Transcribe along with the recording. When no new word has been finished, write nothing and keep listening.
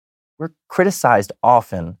we're criticized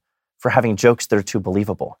often for having jokes that are too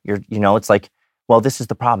believable. It's like, well, this is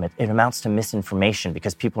the problem. It amounts to misinformation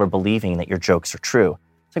because people are believing that your jokes are true.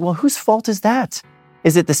 It's like, well, whose fault is that?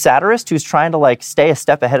 Is it the satirist who's trying to like stay a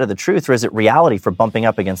step ahead of the truth, or is it reality for bumping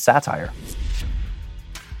up against satire?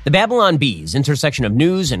 The Babylon Bee's intersection of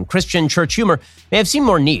news and Christian church humor may have seemed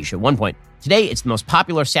more niche at one point. Today, it's the most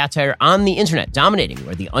popular satire on the internet, dominating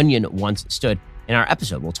where The Onion once stood. In our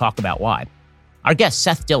episode, we'll talk about why. Our guest,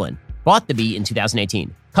 Seth Dillon, bought The Bee in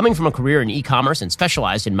 2018. Coming from a career in e-commerce and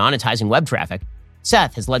specialized in monetizing web traffic,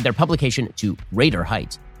 Seth has led their publication to greater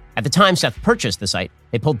heights. At the time Seth purchased the site,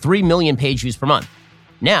 they pulled 3 million page views per month.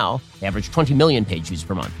 Now, they average 20 million page views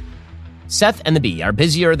per month. Seth and The Bee are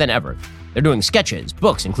busier than ever. They're doing sketches,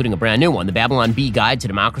 books, including a brand new one, The Babylon Bee Guide to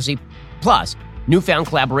Democracy, plus newfound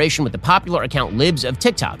collaboration with the popular account Libs of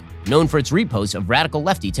TikTok, known for its reposts of radical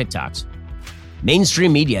lefty TikToks.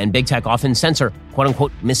 Mainstream media and big tech often censor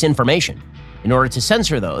quote-unquote misinformation in order to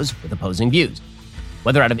censor those with opposing views.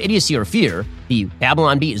 Whether out of idiocy or fear, the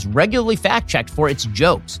Babylon Bee is regularly fact-checked for its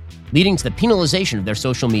jokes, leading to the penalization of their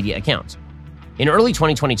social media accounts. In early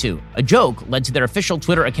 2022, a joke led to their official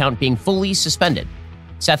Twitter account being fully suspended.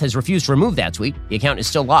 Seth has refused to remove that tweet. The account is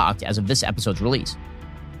still locked as of this episode's release.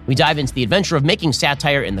 We dive into the adventure of making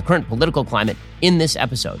satire in the current political climate in this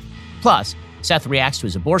episode. Plus, Seth reacts to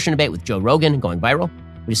his abortion debate with Joe Rogan going viral.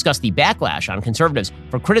 We discuss the backlash on conservatives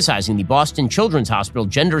for criticizing the Boston Children's Hospital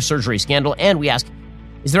gender surgery scandal, and we ask,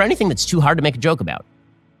 is there anything that's too hard to make a joke about?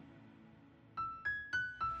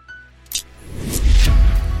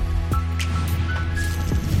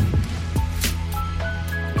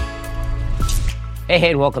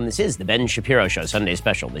 Hey, and welcome. This is the Ben Shapiro Show Sunday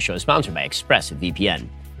Special. The show is sponsored by ExpressVPN.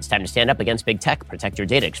 It's time to stand up against big tech. Protect your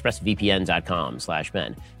data.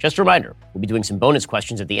 ExpressVPN.com/Ben. Just a reminder, we'll be doing some bonus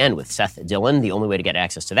questions at the end with Seth Dillon. The only way to get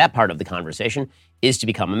access to that part of the conversation is to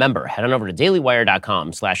become a member. Head on over to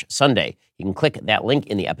dailywire.com/Sunday. You can click that link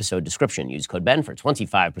in the episode description. Use code Ben for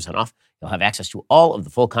 25% off. You'll have access to all of the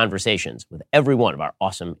full conversations with every one of our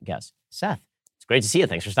awesome guests. Seth, it's great to see you.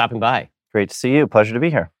 Thanks for stopping by. Great to see you. Pleasure to be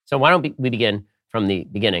here. So why don't we begin from the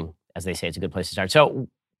beginning? As they say, it's a good place to start. So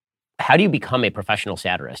how do you become a professional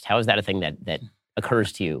satirist? How is that a thing that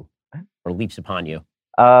occurs to you or leaps upon you?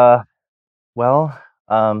 Most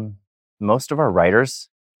of our writers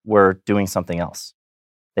were doing something else.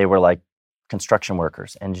 They were like construction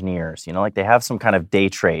workers, engineers, like they have some kind of day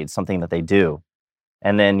trade, something that they do.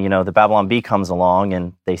 And then, the Babylon Bee comes along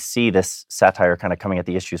and they see this satire kind of coming at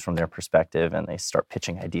the issues from their perspective, and they start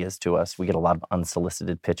pitching ideas to us. We get a lot of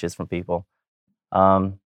unsolicited pitches from people.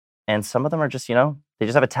 And some of them are just, they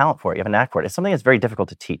just have a talent for it. You have a knack for it. It's something that's very difficult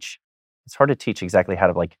to teach. It's hard to teach exactly how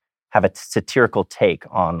to have a satirical take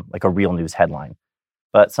on like a real news headline.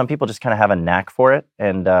 But some people just kind of have a knack for it.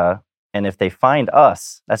 And if they find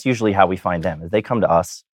us, that's usually how we find them, is they come to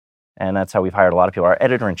us. And that's how we've hired a lot of people. Our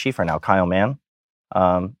editor-in-chief right now, Kyle Mann,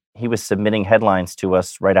 he was submitting headlines to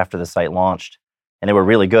us right after the site launched, and they were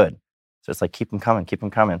really good. So it's like, keep them coming.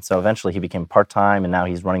 So eventually he became part-time, and now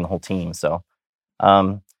he's running the whole team. So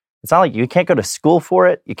it's not like you can't go to school for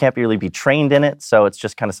it. You can't really be trained in it. So it's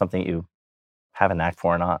just kind of something you have a knack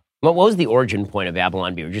for or not. What was the origin point of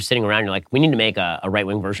Babylon Bee? You're just sitting around, you're like, we need to make a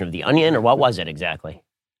right-wing version of The Onion, or what was it exactly?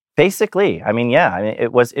 Basically,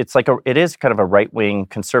 it is kind of a right-wing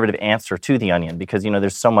conservative answer to The Onion, because,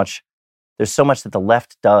 there's so much that the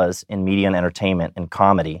left does in media and entertainment and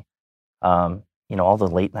comedy. All the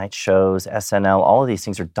late night shows, SNL, all of these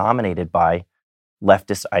things are dominated by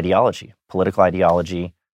leftist ideology, political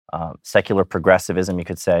ideology, secular progressivism, you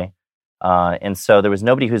could say. And so there was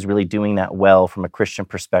nobody who's really doing that well from a Christian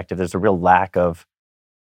perspective. There's a real lack of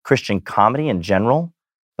Christian comedy in general,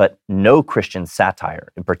 but no Christian satire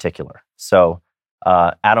in particular. So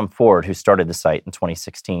Adam Ford, who started the site in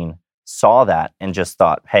 2016, saw that and just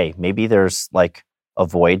thought, hey, maybe there's like a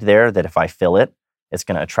void there that if I fill it, it's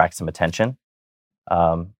going to attract some attention.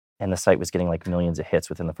 And the site was getting like millions of hits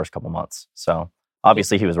within the first couple months. So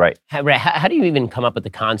obviously he was right. How do you even come up with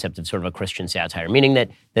the concept of sort of a Christian satire? Meaning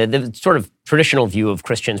that the sort of traditional view of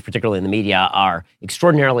Christians, particularly in the media, are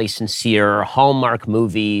extraordinarily sincere, Hallmark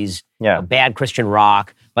movies, bad Christian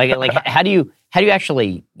rock. Like how do you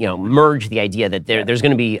actually merge the idea that there's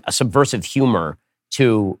going to be a subversive humor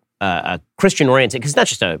to a Christian oriented, because it's not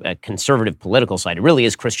just a conservative political site, it really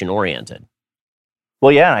is Christian oriented.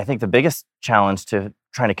 Well, yeah, and I think the biggest challenge to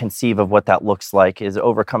trying to conceive of what that looks like is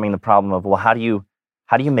overcoming the problem of, well, how do you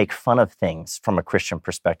make fun of things from a Christian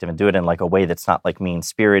perspective and do it in like a way that's not like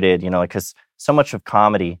mean-spirited, because so much of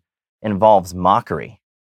comedy involves mockery.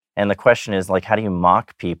 And the question is like, how do you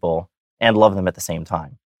mock people and love them at the same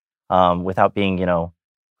time without being,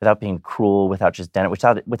 without being cruel, without just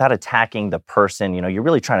without attacking the person. You're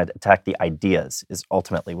really trying to attack the ideas is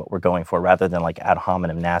ultimately what we're going for, rather than like ad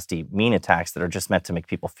hominem, nasty, mean attacks that are just meant to make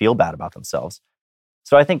people feel bad about themselves.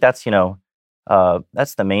 So I think that's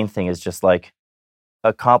that's the main thing, is just like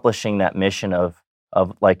accomplishing that mission of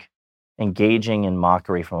like engaging in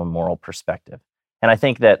mockery from a moral perspective. And I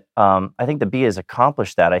think that the B has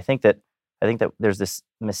accomplished that. I think that there's this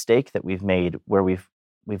mistake that we've made where we've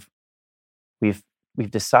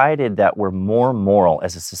decided that we're more moral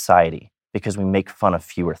as a society because we make fun of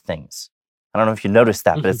fewer things. I don't know if you noticed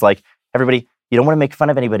that, but it's like everybody, you don't want to make fun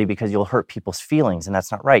of anybody because you'll hurt people's feelings, and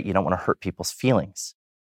that's not right. You don't want to hurt people's feelings.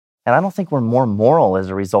 And I don't think we're more moral as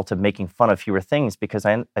a result of making fun of fewer things, because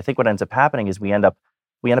I think what ends up happening is we end up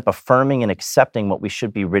affirming and accepting what we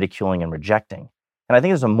should be ridiculing and rejecting. And I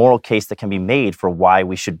think there's a moral case that can be made for why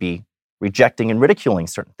we should be rejecting and ridiculing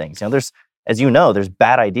certain things. There's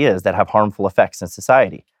bad ideas that have harmful effects in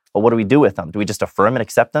society. But what do we do with them? Do we just affirm and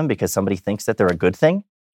accept them because somebody thinks that they're a good thing?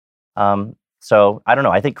 So I don't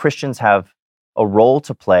know. I think Christians have a role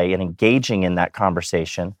to play in engaging in that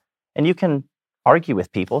conversation. And you can argue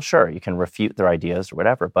with people, sure. You can refute their ideas or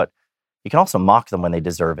whatever, but you can also mock them when they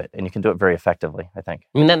deserve it. And you can do it very effectively, I think.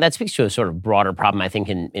 I mean, that speaks to a sort of broader problem, I think,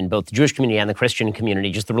 in both the Jewish community and the Christian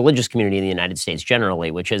community, just the religious community in the United States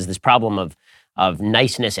generally, which is this problem of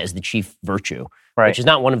niceness as the chief virtue, right, which is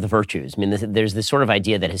not one of the virtues. I mean, there's this sort of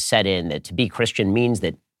idea that has set in that to be Christian means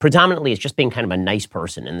that predominantly it's just being kind of a nice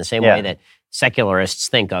person, in the same way that secularists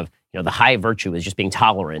think of, the high virtue as just being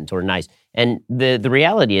tolerant or nice. And the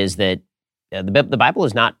reality is that the Bible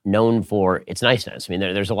is not known for its niceness. I mean,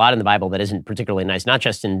 there's a lot in the Bible that isn't particularly nice, not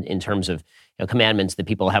just in terms of commandments that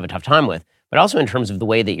people have a tough time with, but also in terms of the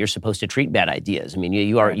way that you're supposed to treat bad ideas. I mean,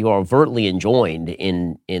 you are overtly enjoined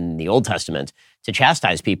in the Old Testament to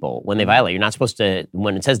chastise people when they violate. You're not supposed to,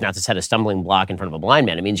 when it says not to set a stumbling block in front of a blind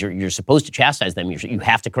man, it means you're supposed to chastise them. You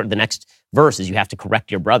have to, the next verse is you have to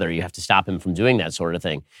correct your brother. You have to stop him from doing that sort of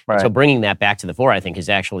thing. Right. So bringing that back to the fore, I think, is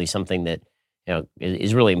actually something that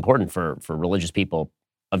is really important for religious people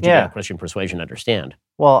of Judeo-Christian persuasion to understand.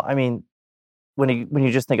 Well, I mean, when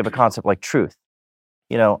you just think of a concept like truth,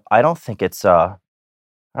 I don't think it's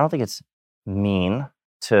mean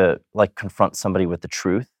to like confront somebody with the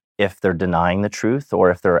truth if they're denying the truth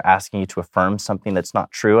or if they're asking you to affirm something that's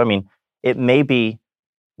not true. I mean, it may be,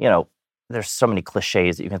 there's so many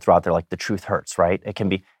cliches that you can throw out there, like the truth hurts, right? It can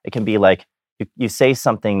be like you say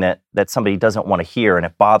something that somebody doesn't want to hear and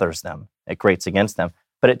it bothers them. It grates against them.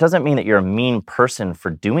 But it doesn't mean that you're a mean person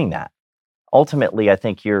for doing that. Ultimately, I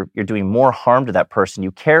think you're doing more harm to that person.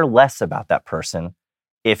 You care less about that person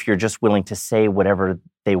if you're just willing to say whatever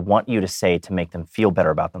they want you to say to make them feel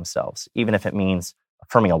better about themselves, even if it means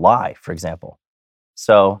affirming a lie, for example.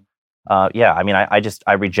 So, I mean,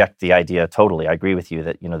 I reject the idea totally. I agree with you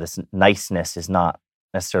that, this niceness is not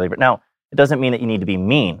necessarily, but now it doesn't mean that you need to be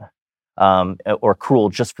mean or cruel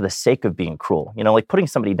just for the sake of being cruel. Like putting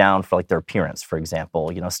somebody down for like their appearance, for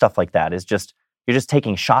example, stuff like that is just, you're just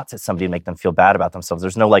taking shots at somebody to make them feel bad about themselves.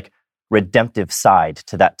 There's no like redemptive side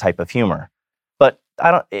to that type of humor. But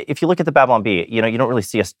if you look at the Babylon Bee, you don't really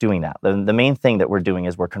see us doing that. The main thing that we're doing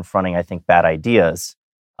is we're confronting, I think, bad ideas,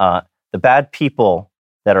 the bad people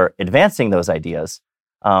that are advancing those ideas,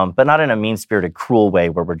 but not in a mean-spirited, cruel way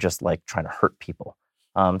where we're just like trying to hurt people.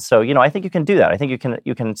 So, I think you can do that. I think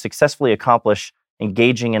you can successfully accomplish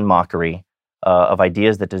engaging in mockery of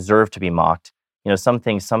ideas that deserve to be mocked. Some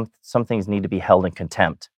things need to be held in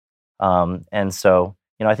contempt. And so,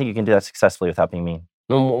 I think you can do that successfully without being mean.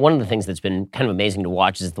 One of the things that's been kind of amazing to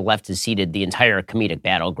watch is the left has ceded the entire comedic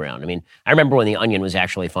battleground. I mean, I remember when The Onion was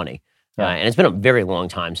actually funny. And it's been a very long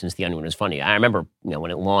time since The Onion was funny. I remember,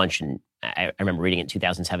 when it launched, and I remember reading it in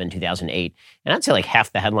 2007, 2008, and I'd say like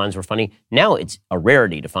half the headlines were funny. Now it's a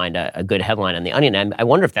rarity to find a good headline on The Onion. And I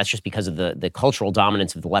wonder if that's just because of the cultural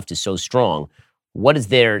dominance of the left is so strong. What is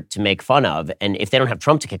there to make fun of? And if they don't have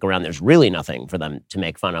Trump to kick around, there's really nothing for them to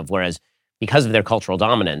make fun of. Whereas because of their cultural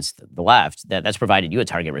dominance, the left, that's provided you a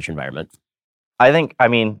target-rich environment. I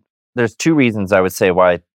mean, there's two reasons I would say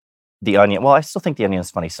why The Onion, well, I still think The Onion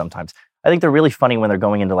is funny sometimes. I think they're really funny when they're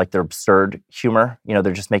going into like their absurd humor.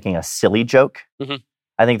 They're just making a silly joke. Mm-hmm.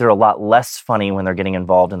 I think they're a lot less funny when they're getting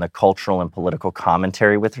involved in the cultural and political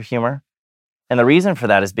commentary with their humor. And the reason for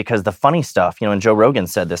that is because the funny stuff, and Joe Rogan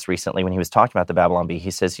said this recently when he was talking about the Babylon Bee,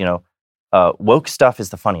 he says, woke stuff is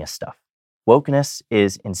the funniest stuff. Wokeness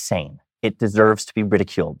is insane. It deserves to be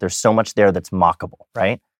ridiculed. There's so much there that's mockable,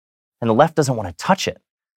 right? And the left doesn't want to touch it.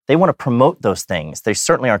 They want to promote those things. They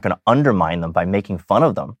certainly aren't going to undermine them by making fun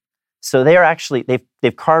of them. So they are actually,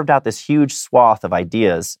 they've carved out this huge swath of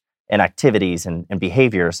ideas and activities and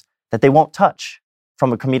behaviors that they won't touch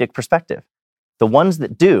from a comedic perspective. The ones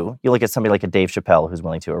that do, you look at somebody like a Dave Chappelle who's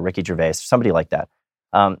willing to, or Ricky Gervais, somebody like that.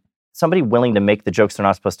 Somebody willing to make the jokes they're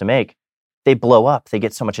not supposed to make, they blow up. They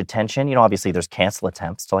get so much attention. You know, obviously there's cancel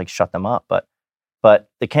attempts to like shut them up, but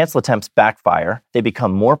the cancel attempts backfire. They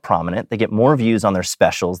become more prominent. They get more views on their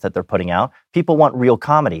specials that they're putting out. People want real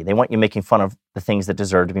comedy. They want you making fun of the things that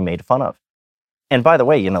deserve to be made fun of. And by the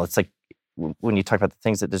way, you know, it's like when you talk about the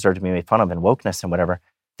things that deserve to be made fun of and wokeness and whatever,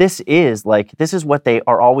 this is what they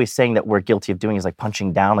are always saying that we're guilty of doing, is like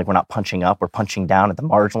punching down, like we're not punching up, we're punching down at the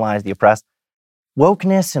marginalized, the oppressed.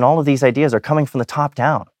 Wokeness and all of these ideas are coming from the top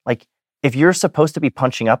down. Like, if you're supposed to be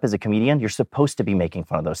punching up as a comedian, you're supposed to be making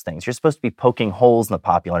fun of those things. You're supposed to be poking holes in the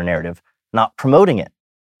popular narrative, not promoting it.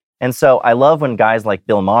 And so I love when guys like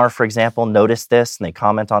Bill Maher, for example, notice this and they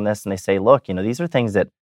comment on this and they say, look, you know, these are things that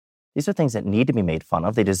need to be made fun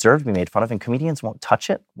of. They deserve to be made fun of, and comedians won't touch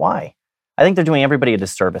it. Why? I think they're doing everybody a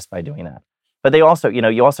disservice by doing that. But they also, you know,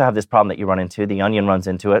 you also have this problem that you run into. The Onion runs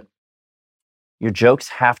into it. Your jokes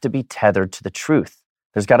have to be tethered to the truth.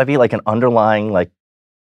 There's got to be like an underlying like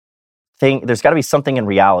thing. There's got to be something in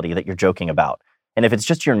reality that you're joking about. And if it's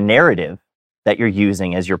just your narrative that you're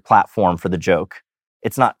using as your platform for the joke,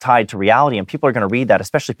 it's not tied to reality. And people are going to read that,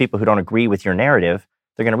 especially people who don't agree with your narrative.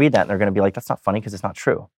 They're going to read that and they're going to be like, that's not funny because it's not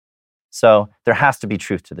true. So there has to be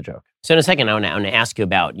truth to the joke. So in a second, I want to ask you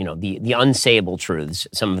about, you know, the unsayable truths.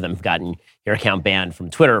 Some of them have gotten your account banned from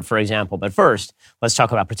Twitter, for example. But first, let's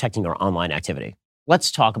talk about protecting your online activity.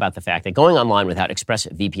 Let's talk about the fact that going online without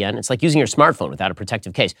ExpressVPN, it's like using your smartphone without a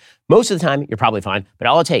protective case. Most of the time, you're probably fine, but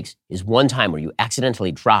all it takes is one time where you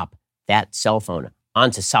accidentally drop that cell phone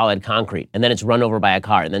onto solid concrete, and then it's run over by a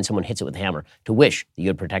car, and then someone hits it with a hammer to wish that you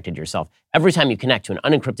had protected yourself. Every time you connect to an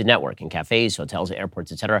unencrypted network in cafes, hotels,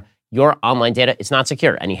 airports, etc., your online data is not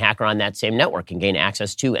secure. Any hacker on that same network can gain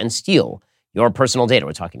access to and steal your personal data.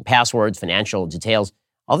 We're talking passwords, financial details,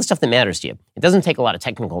 all the stuff that matters to you. It doesn't take a lot of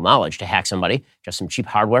technical knowledge to hack somebody, just some cheap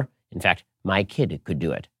hardware. In fact, my kid could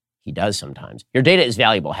do it. He does sometimes. Your data is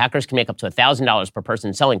valuable. Hackers can make up to $1,000 per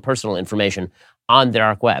person selling personal information on the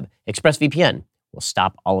dark web. ExpressVPN will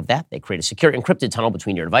stop all of that. They create a secure encrypted tunnel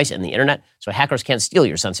between your device and the internet so hackers can't steal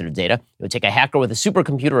your sensitive data. It would take a hacker with a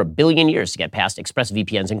supercomputer 1 billion years to get past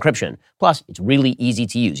ExpressVPN's encryption. Plus, it's really easy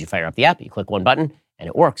to use. You fire up the app, you click one button, and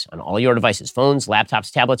it works on all your devices, phones,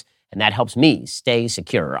 laptops, tablets, and that helps me stay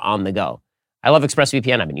secure on the go. I love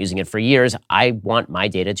ExpressVPN. I've been using it for years. I want my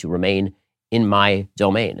data to remain in my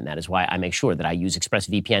domain, and that is why I make sure that I use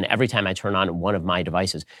ExpressVPN every time I turn on one of my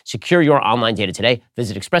devices. Secure your online data today.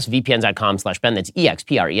 Visit expressvpn.com/Ben. That's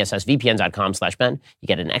expressvpn.com/Ben. You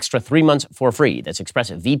get an extra 3 months for free. That's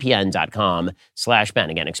expressvpn.com/Ben.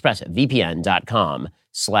 Again,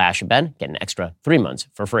 expressvpn.com/Ben. Get an extra 3 months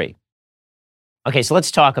for free. Okay, so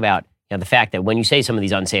let's talk about the fact that when you say some of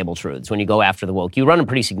these unsayable truths, when you go after the woke, you run a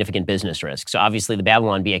pretty significant business risk. So obviously the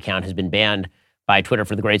Babylon Bee account has been banned by Twitter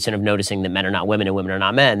for the great sin of noticing that men are not women and women are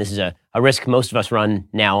not men. This is a risk most of us run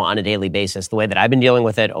now on a daily basis. The way that I've been dealing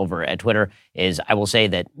with it over at Twitter is I will say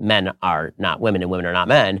that men are not women and women are not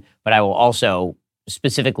men, but I will also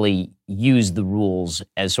specifically use the rules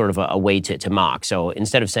as sort of a way to mock. So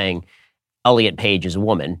instead of saying Elliot Page is a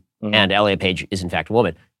woman and Elliot Page is in fact a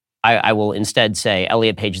woman, I will instead say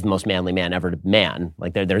Elliot Page is the most manly man ever to man.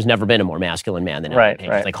 Like there's never been a more masculine man than Elliot Page.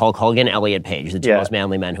 Right. It's like Hulk Hogan, Elliot Page, the two most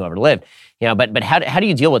manly men who ever lived. But how do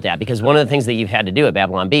you deal with that? Because one of the things that you've had to do at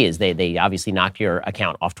Babylon Bee is they obviously knocked your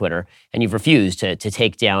account off Twitter, and you've refused to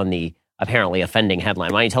take down the apparently offending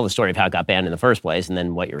headline. Why don't you tell the story of how it got banned in the first place, and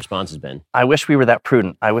then what your response has been? I wish we were that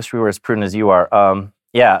prudent. I wish we were as prudent as you are.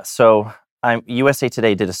 So USA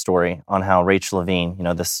Today did a story on how Rachel Levine,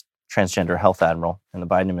 this transgender health admiral in the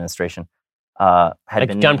Biden administration, had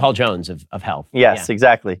been John Paul Jones of health. Yes,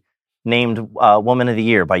 exactly. Named Woman of the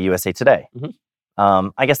Year by USA Today.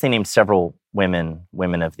 I guess they named several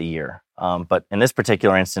women of the year. But in this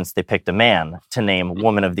particular instance, they picked a man to name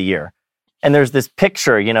Woman of the Year. And there's this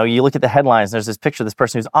picture, you look at the headlines, there's this picture of this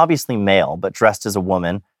person who's obviously male, but dressed as a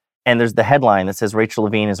woman. And there's the headline that says, Rachel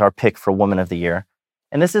Levine is our pick for Woman of the Year.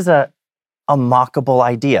 And this is a mockable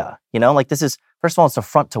idea, this is, first of all, it's an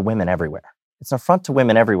affront to women everywhere. It's an affront to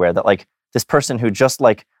women everywhere that this person who just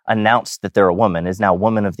announced that they're a woman is now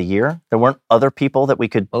Woman of the Year. There weren't other people that we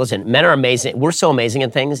could... Well, listen, men are amazing. We're so amazing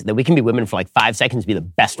at things that we can be women for 5 seconds, be the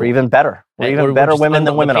best. We're even better. We're better women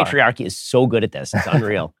than women are. The patriarchy is so good at this. It's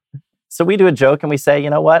unreal. So we do a joke and we say, you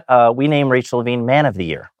know what? We name Rachel Levine Man of the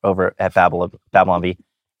Year over at Babylon Bee.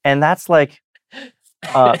 And that's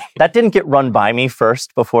that didn't get run by me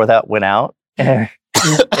first before that went out.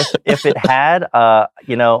 if it had, I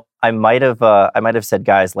might have said,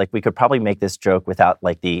 guys, we could probably make this joke without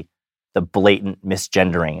the the blatant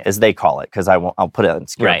misgendering, as they call it, because I'll put it in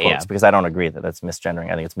scare quotes because I don't agree that that's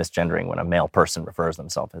misgendering. I think it's misgendering when a male person refers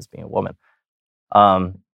themselves as being a woman.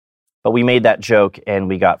 But we made that joke and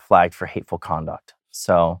we got flagged for hateful conduct.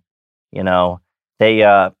 So, you know, they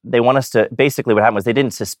want us to, basically what happened was they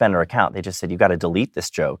didn't suspend our account. They just said, you got to delete this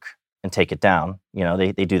joke and take it down. You know,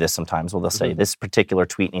 they do this sometimes. Well, they'll say this particular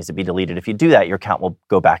tweet needs to be deleted. If you do that, your account will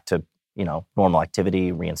go back to, you know, normal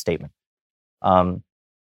activity, reinstatement.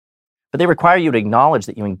 But they require you to acknowledge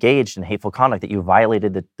that you engaged in hateful conduct, that you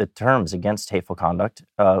violated the terms against hateful conduct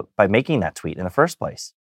by making that tweet in the first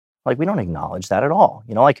place. Like, we don't acknowledge that at all.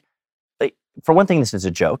 You know, like for one thing, this is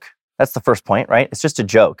a joke. That's the first point, right? It's just a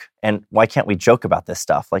joke. And why can't we joke about this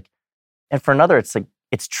stuff? Like, and for another, it's like,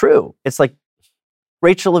 it's true. It's like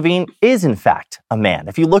Rachel Levine is in fact a man.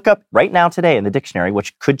 If you look up right now today in the dictionary,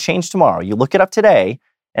 which could change tomorrow, you look it up today,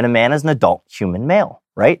 and a man is an adult human male,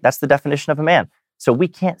 right? That's the definition of a man. So we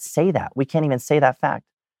can't say that. We can't even say that fact.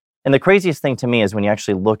 And the craziest thing to me is when you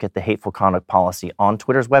actually look at the hateful conduct policy on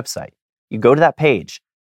Twitter's website, you go to that page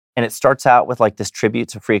and it starts out with like this tribute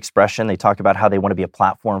to free expression. They talk about how they want to be a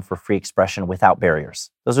platform for free expression without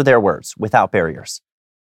barriers. Those are their words, without barriers.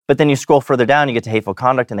 But then you scroll further down, you get to hateful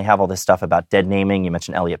conduct, and they have all this stuff about dead naming. You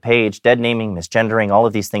mentioned Elliot Page, dead naming, misgendering, all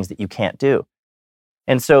of these things that you can't do.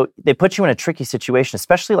 And so they put you in a tricky situation,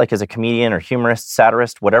 especially like as a comedian or humorist,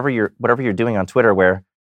 satirist, whatever you're doing on Twitter, where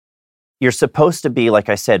you're supposed to be, like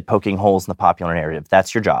I said, poking holes in the popular narrative.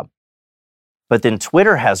 That's your job. But then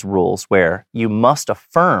Twitter has rules where you must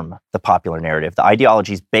affirm the popular narrative. The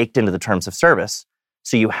ideology is baked into the terms of service.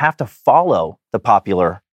 So you have to follow the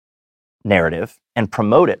popular narrative and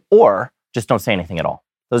promote it, or just don't say anything at all.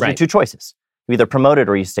 Those are your two choices. You either promote it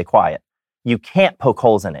or you stay quiet. You can't poke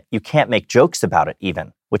holes in it. You can't make jokes about it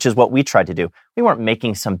even, which is what we tried to do. We weren't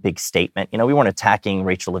making some big statement. You know, we weren't attacking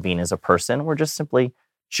Rachel Levine as a person. We're just simply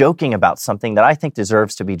joking about something that I think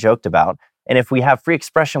deserves to be joked about. And if we have free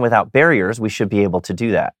expression without barriers, we should be able to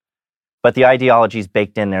do that. But the ideology is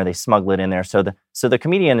baked in there. They smuggle it in there. So the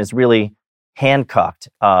comedian is really handcuffed.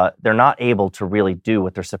 They're not able to really do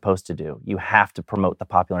what they're supposed to do. You have to promote the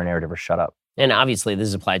popular narrative or shut up. And obviously, this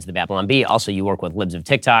is applied to the Babylon Bee. Also, you work with Libs of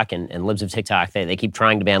TikTok, and Libs of TikTok, they keep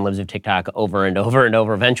trying to ban Libs of TikTok over and over and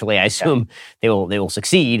over. Eventually, I assume they will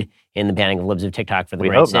succeed in the banning of Libs of TikTok for the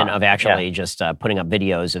great sin of actually just putting up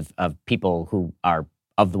videos of people who are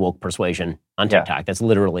of the woke persuasion on TikTok. Yeah. That's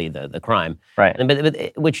literally the crime. Right.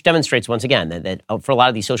 But which demonstrates, once again, that for a lot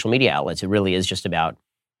of these social media outlets, it really is just about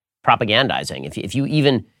propagandizing.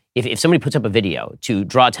 If somebody puts up a video to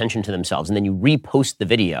draw attention to themselves and then you repost the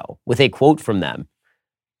video with a quote from them,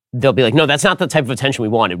 they'll be like, no, that's not the type of attention we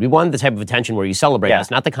wanted. We wanted the type of attention where you celebrate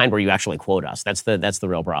us, not the kind where you actually quote us. That's the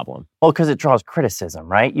real problem. Well, because it draws criticism,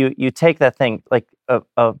 right? You take that thing, like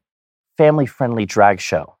a family-friendly drag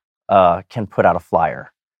show can put out a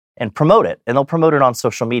flyer and promote it, and they'll promote it on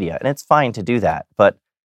social media, and it's fine to do that, but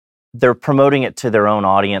they're promoting it to their own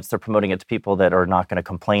audience. They're promoting it to people that are not going to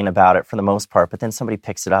complain about it for the most part, but then somebody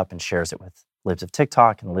picks it up and shares it with Libs of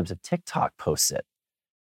TikTok, and Libs of TikTok posts it.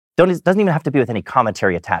 It doesn't even have to be with any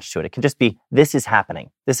commentary attached to it. It can just be, this is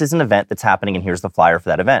happening. This is an event that's happening, and here's the flyer for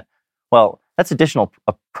that event. Well, that's additional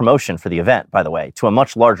promotion for the event, by the way, to a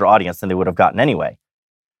much larger audience than they would have gotten anyway.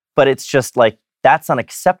 But it's just like, that's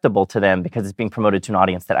unacceptable to them because it's being promoted to an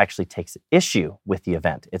audience that actually takes issue with the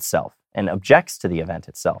event itself and objects to the event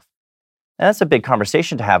itself. And that's a big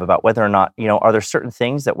conversation to have about whether or not, are there certain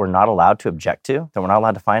things that we're not allowed to object to, that we're not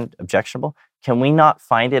allowed to find objectionable? Can we not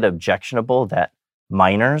find it objectionable that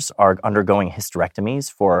minors are undergoing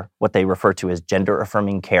hysterectomies for what they refer to as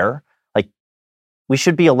gender-affirming care? Like, we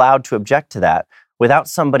should be allowed to object to that without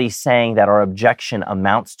somebody saying that our objection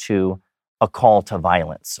amounts to a call to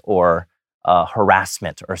violence or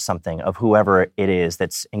harassment or something of whoever it is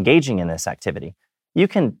that's engaging in this activity. You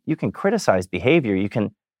can criticize behavior.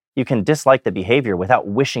 You can dislike the behavior without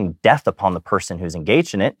wishing death upon the person who's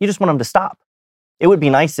engaged in it. You just want them to stop. It would be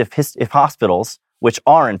nice if hospitals, which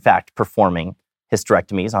are in fact performing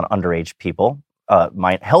hysterectomies on underage people,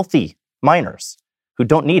 healthy minors who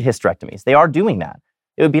don't need hysterectomies, they are doing that.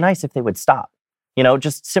 It would be nice if they would stop.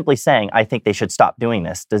 Just simply saying, I think they should stop doing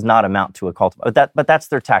this does not amount to a call to, but that's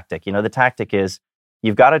their tactic. The tactic is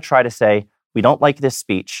you've got to try to say, we don't like this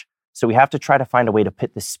speech, so we have to try to find a way to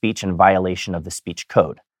put this speech in violation of the speech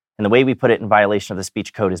code. And the way we put it in violation of the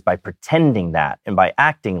speech code is by pretending that and by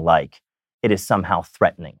acting like it is somehow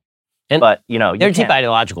threatening. But, there are deep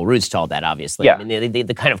ideological roots to all that, obviously. Yeah. I mean,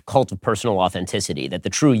 the kind of cult of personal authenticity, that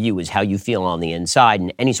the true you is how you feel on the inside,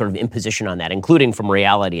 and any sort of imposition on that, including from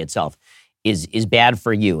reality itself, is bad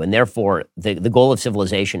for you. And therefore, the goal of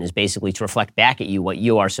civilization is basically to reflect back at you what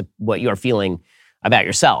you are feeling about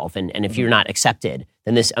yourself. And if you're not accepted,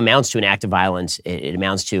 then this amounts to an act of violence. It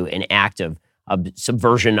amounts to an act of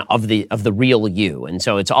subversion of the real you. And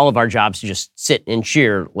so it's all of our jobs to just sit and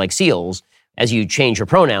cheer like seals as you change your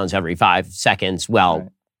pronouns every 5 seconds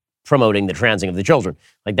while promoting the trouncing of the children.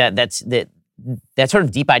 Like that sort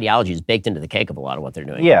of deep ideology is baked into the cake of a lot of what they're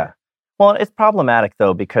doing. Yeah. Well, it's problematic,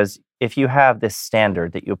 though, because if you have this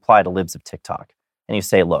standard that you apply to libs of TikTok, and you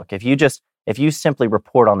say, look, if you simply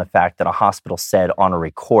report on the fact that a hospital said on a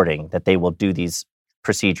recording that they will do these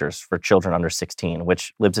procedures for children under 16,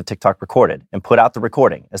 which libs of TikTok recorded and put out the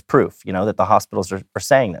recording as proof, that the hospitals are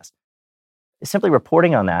saying this. Simply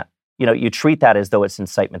reporting on that, you treat that as though it's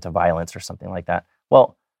incitement to violence or something like that.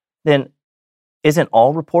 Well, then isn't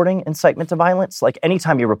all reporting incitement to violence? Like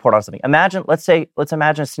anytime you report on something, let's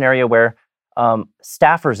imagine a scenario where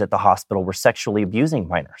staffers at the hospital were sexually abusing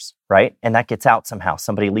minors, right? And that gets out somehow.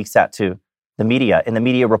 Somebody leaks that to the media, and the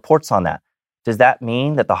media reports on that. Does that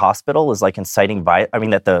mean that the hospital is like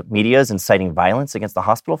that the media is inciting violence against the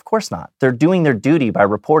hospital? Of course not. They're doing their duty by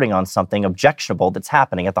reporting on something objectionable that's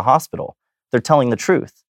happening at the hospital. They're telling the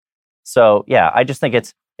truth. So yeah, I just think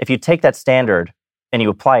if you take that standard and you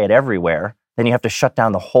apply it everywhere, then you have to shut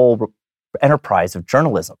down the whole enterprise of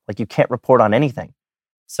journalism. Like you can't report on anything.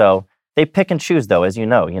 So they pick and choose, though, as you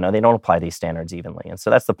know, they don't apply these standards evenly. And so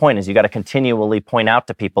that's the point, is you got to continually point out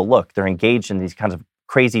to people, look, they're engaged in these kinds of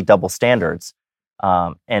crazy double standards,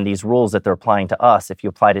 and these rules that they're applying to us. If you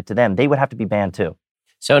applied it to them, they would have to be banned too.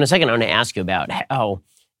 So in a second, I want to ask you about how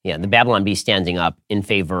the Babylon Bee standing up in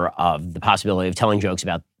favor of the possibility of telling jokes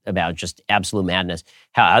about just absolute madness,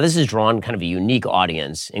 how this has drawn kind of a unique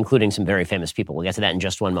audience, including some very famous people. We'll get to that in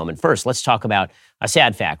just one moment. First, let's talk about a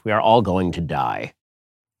sad fact. We are all going to die.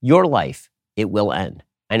 Your life, it will end.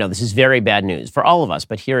 I know this is very bad news for all of us,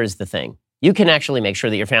 but here is the thing. You can actually make sure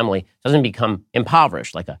that your family doesn't become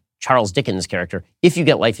impoverished like a Charles Dickens character if you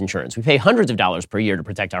get life insurance. We pay hundreds of dollars per year to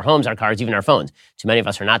protect our homes, our cars, even our phones. Too many of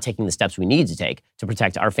us are not taking the steps we need to take to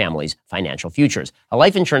protect our family's financial futures. A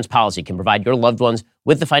life insurance policy can provide your loved ones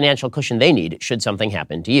with the financial cushion they need should something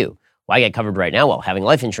happen to you. Why get covered right now? Well, having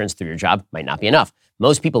life insurance through your job might not be enough.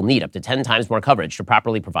 Most people need up to 10 times more coverage to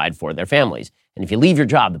properly provide for their families. And if you leave your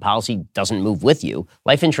job, the policy doesn't move with you.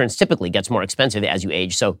 Life insurance typically gets more expensive as you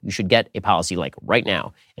age, so you should get a policy like right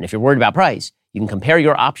now. And if you're worried about price, you can compare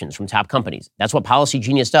your options from top companies. That's what Policy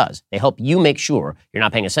Genius does. They help you make sure you're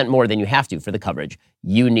not paying a cent more than you have to for the coverage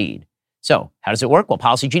you need. So how does it work? Well,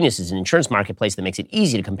 Policy Genius is an insurance marketplace that makes it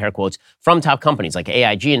easy to compare quotes from top companies like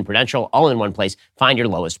AIG and Prudential all in one place. Find your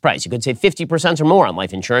lowest price. You could save 50% or more on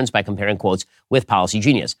life insurance by comparing quotes with Policy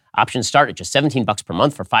Genius. Options start at just $17 per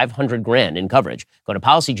month for $500,000 in coverage. Go to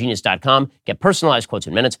policygenius.com, get personalized quotes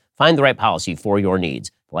in minutes, find the right policy for your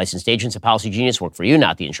needs. The licensed agents at Policy Genius work for you,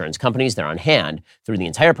 not the insurance companies. They're on hand through the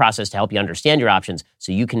entire process to help you understand your options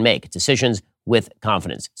so you can make decisions with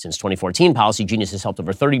confidence. Since 2014, Policy Genius has helped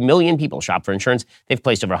over 30 million people shop for insurance. They've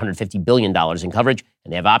placed over $150 billion in coverage,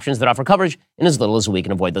 and they have options that offer coverage in as little as a week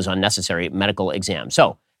and avoid those unnecessary medical exams.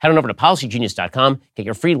 So head on over to policygenius.com, get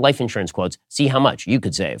your free life insurance quotes, see how much you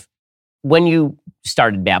could save. When you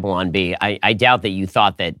started Babylon Bee, I doubt that you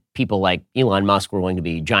thought that people like Elon Musk were going to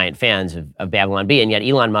be giant fans of Babylon Bee, and yet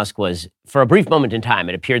Elon Musk was, for a brief moment in time,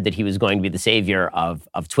 it appeared that he was going to be the savior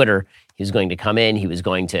of Twitter. He was going to come in, he was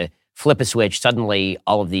going to flip a switch. Suddenly,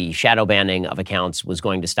 all of the shadow banning of accounts was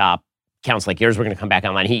going to stop. Accounts like yours were going to come back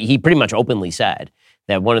online. He pretty much openly said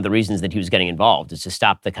that one of the reasons that he was getting involved is to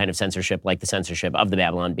stop the kind of censorship, like the censorship of the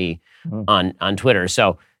Babylon Bee on Twitter.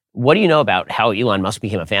 So what do you know about how Elon Musk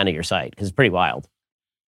became a fan of your site? Because it's pretty wild.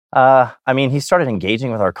 He started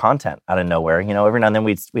engaging with our content out of nowhere. Every now and then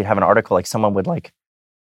we'd have an article, like someone would like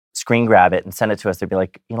screen grab it and send it to us. They'd be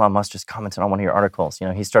like, Elon Musk just commented on one of your articles.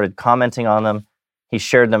 He started commenting on them. He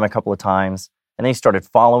shared them a couple of times, and then he started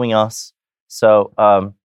following us. So,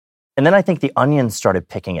 and then I think The Onion started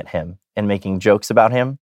picking at him and making jokes about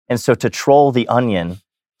him. And so to troll The Onion,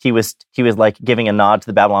 he was like giving a nod to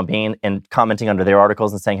the Babylon Bee and commenting under their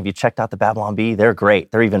articles and saying, have you checked out the Babylon Bee? They're great.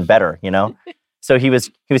 They're even better, So he was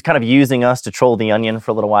kind of using us to troll The Onion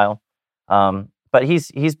for a little while. But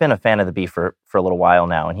he's been a fan of the Bee for a little while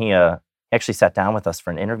now, and he actually sat down with us for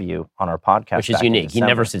an interview on our podcast. Which is unique. He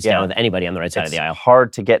never sits down with anybody on the right side of the aisle. It's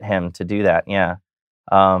hard to get him to do that, yeah.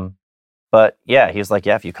 But yeah, he was like,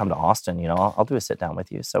 yeah, if you come to Austin, I'll do a sit down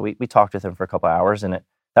with you. So we talked with him for a couple of hours, and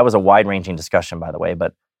that was a wide-ranging discussion, by the way.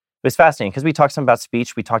 But it was fascinating because we talked some about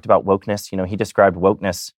speech. We talked about wokeness. He described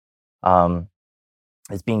wokeness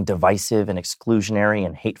as being divisive and exclusionary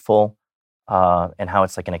and hateful, and how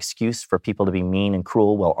it's like an excuse for people to be mean and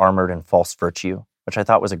cruel while armored in false virtue, which I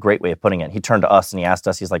thought was a great way of putting it. He turned to us and he asked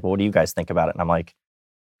us, he's like, well, what do you guys think about it? And I'm like,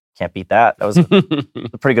 Can't beat that. That was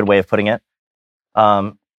a pretty good way of putting it.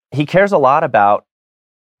 He cares a lot about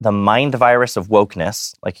the mind virus of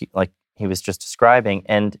wokeness, like he was just describing,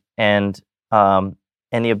 and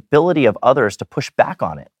the ability of others to push back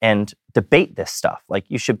on it and debate this stuff. Like,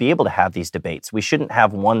 you should be able to have these debates. We shouldn't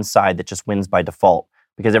have one side that just wins by default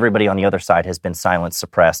because everybody on the other side has been silenced,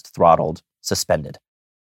 suppressed, throttled, suspended.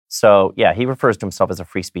 So yeah, he refers to himself as a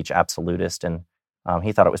free speech absolutist, and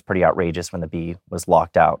he thought it was pretty outrageous when the Bee was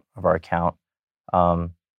locked out of our account.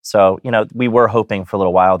 So, we were hoping for a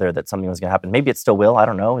little while there that something was going to happen. Maybe it still will. I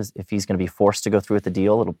don't know. If he's going to be forced to go through with the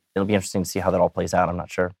deal, it'll be interesting to see how that all plays out. I'm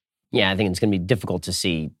not sure. Yeah, I think it's going to be difficult to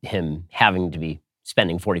see him having to be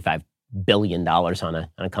spending $45 billion on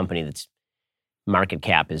a company that's market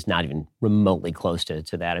cap is not even remotely close to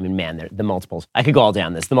that. I mean, man, the multiples. I could go all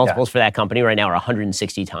down this. The multiples for that company right now are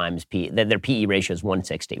 160 times P. Their PE ratio is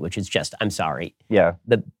 160, which is just, I'm sorry. Yeah.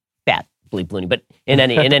 The bat bleep loony. But in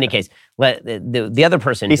any case, the other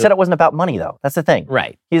person. He said it wasn't about money, though. That's the thing.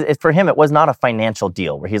 Right. For him, it was not a financial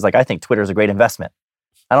deal where he's like, I think Twitter's a great investment.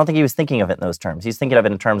 I don't think he was thinking of it in those terms. He's thinking of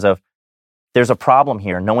it in terms of, there's a problem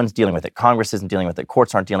here. No one's dealing with it. Congress isn't dealing with it.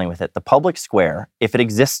 Courts aren't dealing with it. The public square, if it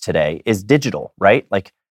exists today, is digital, right?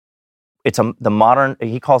 Like, it's the modern,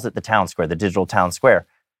 he calls it the town square, the digital town square.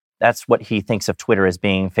 That's what he thinks of Twitter as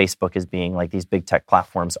being, Facebook as being. Like, these big tech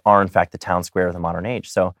platforms are, in fact, the town square of the modern age.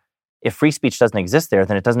 So if free speech doesn't exist there,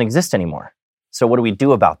 then it doesn't exist anymore. So what do we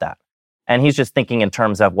do about that? And he's just thinking in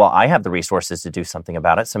terms of, well, I have the resources to do something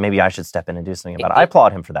about it, so maybe I should step in and do something about it. I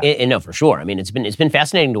applaud him for that. No, for sure. I mean, it's been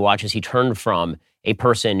fascinating to watch as he turned from a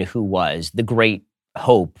person who was the great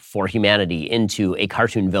hope for humanity into a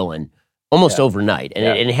cartoon villain almost overnight. And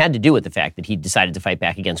it had to do with the fact that he decided to fight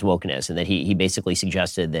back against wokeness, and that he basically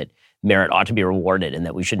suggested that merit ought to be rewarded and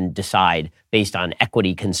that we shouldn't decide based on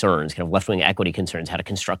equity concerns, kind of left-wing equity concerns, how to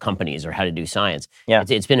construct companies or how to do science. Yeah.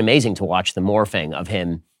 It's been amazing to watch the morphing of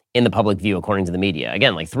him in the public view, according to the media.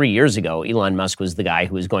 Again, like 3 years ago, Elon Musk was the guy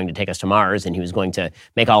who was going to take us to Mars, and he was going to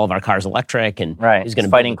make all of our cars electric, and he was going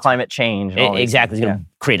to fighting climate change. Exactly. He's going to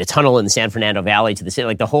create a tunnel in the San Fernando Valley to the city,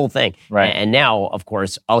 like the whole thing. Right. And now, of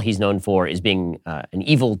course, all he's known for is being an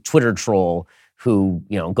evil Twitter troll who,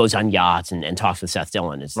 goes on yachts and talks with Seth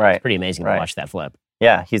Dillon. It's pretty amazing to watch that flip.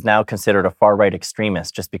 Yeah, he's now considered a far-right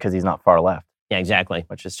extremist just because he's not far left. Yeah, exactly.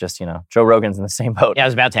 Which is just, Joe Rogan's in the same boat. Yeah, I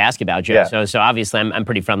was about to ask about Joe. Yeah. So obviously I'm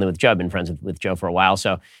pretty friendly with Joe. I've been friends with Joe for a while.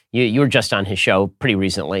 So you were just on his show pretty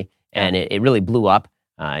recently, and it really blew up.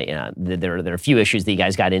 There are a few issues that you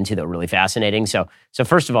guys got into that were really fascinating. So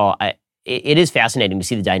first of all, it is fascinating to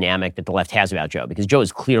see the dynamic that the left has about Joe, because Joe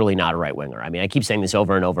is clearly not a right-winger. I mean, I keep saying this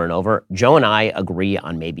over and over and over. Joe and I agree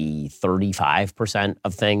on maybe 35%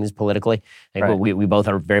 of things politically. We both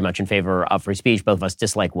are very much in favor of free speech. Both of us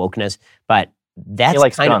dislike wokeness, but he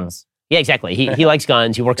likes guns. Yeah, exactly. He likes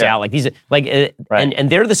guns. He works out like these, and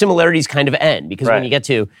there the similarities kind of end, because when you get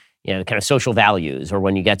to kind of social values, or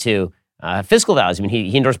when you get to fiscal values, I mean,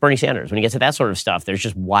 he endorsed Bernie Sanders. When you get to that sort of stuff, there's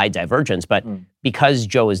just wide divergence. But because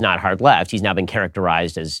Joe is not hard left, he's now been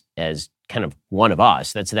characterized as kind of one of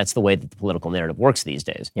us. That's the way that the political narrative works these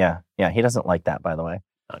days. Yeah. He doesn't like that, by the way.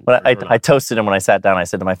 But I toasted him when I sat down. I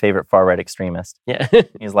said to my favorite far right extremist. Yeah.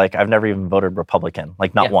 He's like, I've never even voted Republican,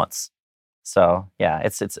 like not once. So yeah,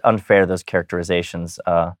 it's unfair, those characterizations,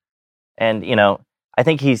 and I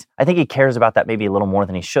think he cares about that maybe a little more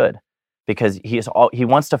than he should, because he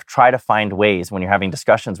wants to try to find ways when you're having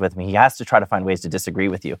discussions with me. He has to try to find ways to disagree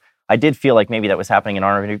with you. I did feel like maybe that was happening in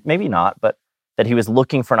our interview, maybe not, but that he was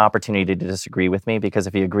looking for an opportunity to disagree with me, because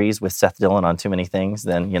if he agrees with Seth Dillon on too many things,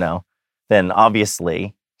 then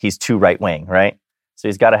obviously he's too right wing, right? So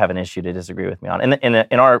he's got to have an issue to disagree with me on. And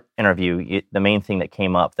in our interview, the main thing that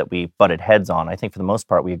came up that we butted heads on, I think for the most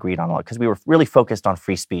part we agreed on a lot, because we were really focused on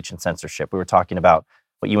free speech and censorship. We were talking about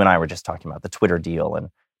what you and I were just talking about, the Twitter deal and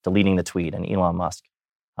deleting the tweet and Elon Musk.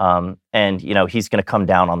 And he's going to come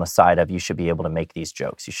down on the side of, you should be able to make these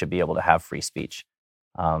jokes. You should be able to have free speech.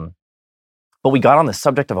 But we got on the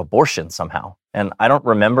subject of abortion somehow. And I don't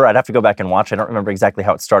remember. I'd have to go back and watch. I don't remember exactly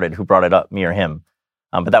how it started, who brought it up, me or him.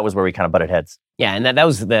 But that was where we kind of butted heads. Yeah, and that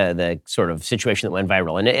was the sort of situation that went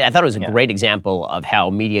viral. And I thought it was a great example of how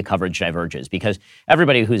media coverage diverges, because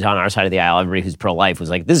everybody who's on our side of the aisle, everybody who's pro-life was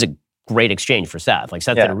like, this is a great exchange for Seth. Like,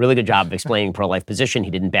 Seth did a really good job of explaining pro-life position. He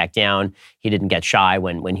didn't back down. He didn't get shy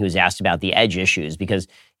when he was asked about the edge issues, because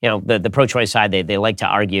the pro-choice side, they like to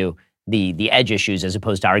argue the edge issues as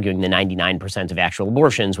opposed to arguing the 99% of actual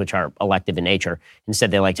abortions, which are elective in nature.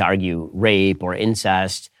 Instead, they like to argue rape or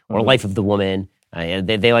incest or life of the woman.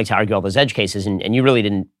 They like to argue all those edge cases, and you really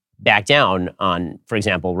didn't back down on, for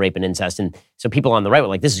example, rape and incest. And so people on the right were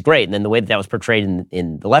like, this is great. And then the way that was portrayed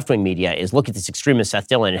in the left-wing media is look at this extremist Seth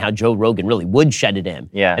Dillon and how Joe Rogan really woodshedded him.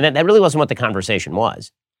 Yeah. And that really wasn't what the conversation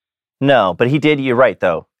was. No, but he did. You're right,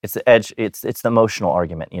 though. It's the edge. It's the emotional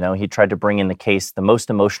argument. He tried to bring in the most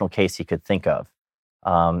emotional case he could think of.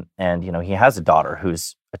 And he has a daughter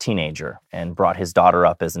who's a teenager and brought his daughter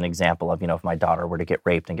up as an example of, if my daughter were to get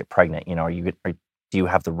raped and get pregnant, do you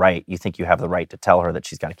have the right? You think you have the right to tell her that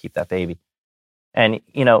she's got to keep that baby? And,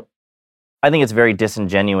 I think it's very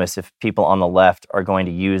disingenuous if people on the left are going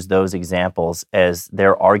to use those examples as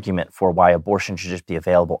their argument for why abortion should just be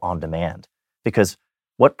available on demand. Because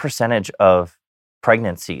what percentage of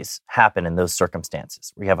pregnancies happen in those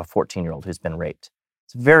circumstances where you have a 14-year-old who's been raped?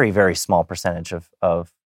 It's a very, very small percentage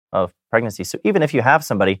of pregnancies. So even if you have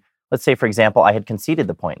somebody, let's say, for example, I had conceded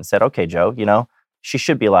the point and said, okay, Joe, she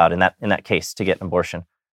should be allowed in that case to get an abortion.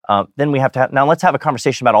 Then we have to now let's have a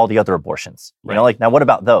conversation about all the other abortions. Right. Now what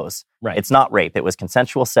about those? Right. It's not rape. It was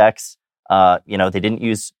consensual sex. They didn't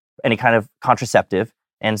use any kind of contraceptive.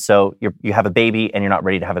 And so you have a baby and you're not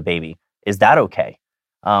ready to have a baby. Is that okay?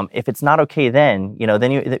 If it's not okay, then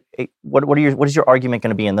what is your argument going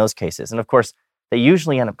to be in those cases? And of course, they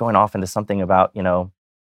usually end up going off into something about,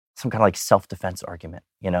 some kind of like self-defense argument,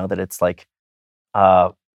 that it's like,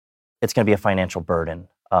 it's going to be a financial burden,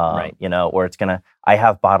 right. Or I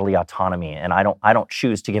have bodily autonomy and I don't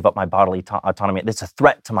choose to give up my bodily autonomy. It's a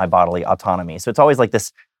threat to my bodily autonomy. So it's always like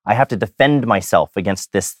this, I have to defend myself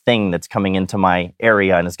against this thing that's coming into my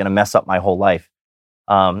area and is going to mess up my whole life.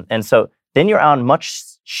 And so then you're on much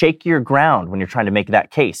shakier ground when you're trying to make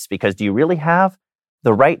that case, because do you really have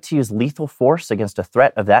the right to use lethal force against a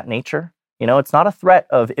threat of that nature? It's not a threat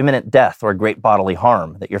of imminent death or great bodily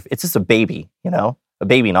harm. It's just a baby, a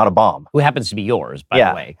baby, not a bomb. Who happens to be yours, by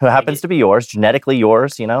the way. Who happens to be yours, genetically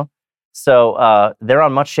yours, So they're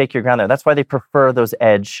on much shakier ground there. That's why they prefer those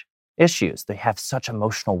edge issues. They have such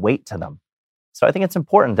emotional weight to them. So I think it's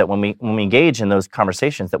important that when we engage in those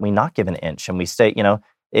conversations that we not give an inch and we say,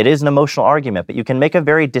 it is an emotional argument, but you can make a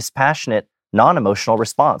very dispassionate, non-emotional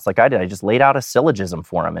response. Like I did. I just laid out a syllogism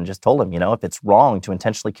for him and just told him, if it's wrong to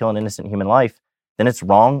intentionally kill an innocent human life, then it's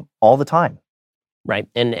wrong all the time. Right.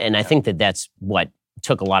 And I think that's what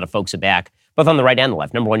took a lot of folks aback, both on the right and the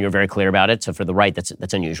left. Number one, you're very clear about it. So for the right,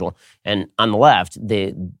 that's unusual. And on the left,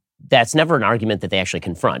 that's never an argument that they actually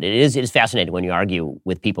confront. It is fascinating when you argue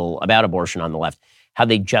with people about abortion on the left, how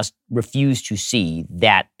they just refuse to see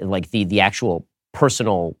that, like the actual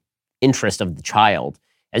personal interest of the child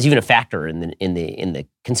as even a factor in the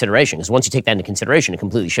consideration. Because once you take that into consideration, it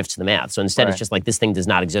completely shifts the math. So instead, It's just like this thing does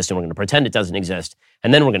not exist, and we're going to pretend it doesn't exist,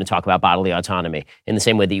 and then we're going to talk about bodily autonomy in the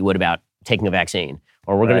same way that you would about taking a vaccine,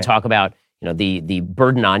 or we're going to talk about the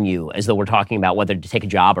burden on you as though we're talking about whether to take a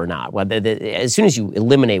job or not. As soon as you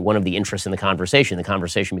eliminate one of the interests in the conversation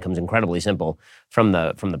becomes incredibly simple from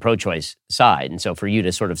the pro-choice side. And so for you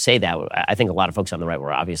to sort of say that, I think a lot of folks on the right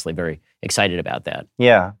were obviously very excited about that.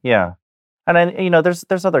 Yeah. And then,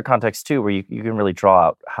 there's other contexts too where you can really draw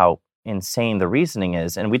out how insane the reasoning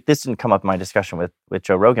is. And this didn't come up in my discussion with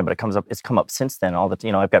Joe Rogan, but it's come up since then.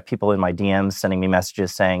 I've got people in my DMs sending me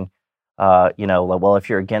messages saying, well, if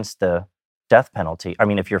you're against the death penalty,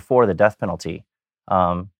 if you're for the death penalty,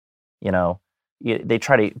 they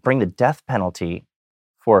try to bring the death penalty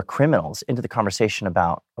for criminals into the conversation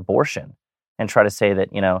about abortion and try to say that,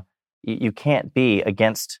 you can't be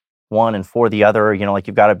against one and for the other,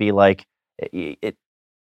 you've got to be like,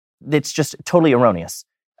 it's just totally erroneous.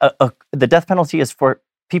 The death penalty is for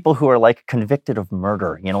people who are like convicted of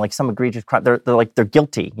murder, like some egregious crime. They're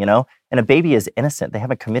guilty, and a baby is innocent. They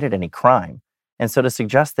haven't committed any crime. And so to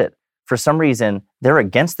suggest that for some reason they're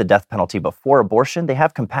against the death penalty before abortion, they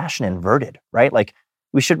have compassion inverted, right? Like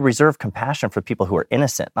we should reserve compassion for people who are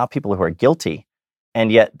innocent, not people who are guilty.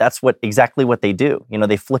 And yet that's exactly what they do.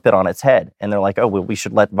 They flip it on its head and they're like, oh, well, we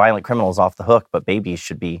should let violent criminals off the hook, but babies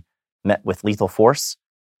should be met with lethal force.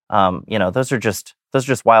 Those are just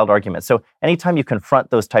wild arguments. So anytime you confront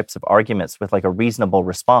those types of arguments with like a reasonable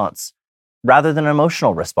response rather than an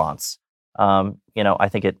emotional response, I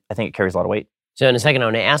think it carries a lot of weight. So in a second, I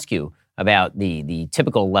want to ask you about the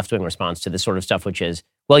typical left-wing response to this sort of stuff, which is,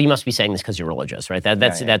 well, you must be saying this because you're religious, right?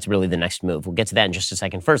 That's really the next move. We'll get to that in just a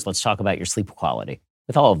second. First, let's talk about your sleep quality.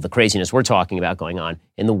 With all of the craziness we're talking about going on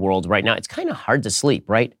in the world right now, it's kind of hard to sleep,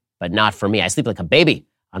 right? But not for me. I sleep like a baby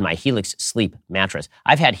on my Helix sleep mattress.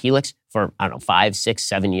 I've had Helix for, 5, 6,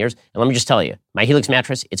 7 years. And let me just tell you, my Helix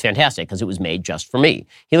mattress, it's fantastic because it was made just for me.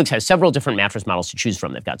 Helix has several different mattress models to choose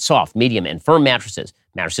from. They've got soft, medium, and firm mattresses.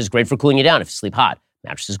 Mattresses great for cooling you down if you sleep hot.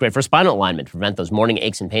 Mattress is great for spinal alignment to prevent those morning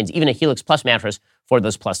aches and pains. Even a Helix Plus mattress for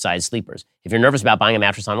those plus-size sleepers. If you're nervous about buying a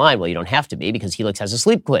mattress online, well, you don't have to be, because Helix has a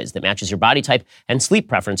sleep quiz that matches your body type and sleep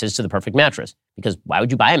preferences to the perfect mattress. Because why would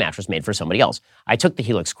you buy a mattress made for somebody else? I took the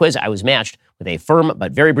Helix quiz. I was matched with a firm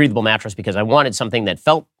but very breathable mattress because I wanted something that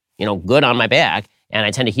felt, good on my back, and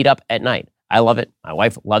I tend to heat up at night. I love it. My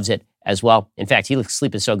wife loves it as well. In fact, Helix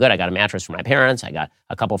Sleep is so good, I got a mattress for my parents. I got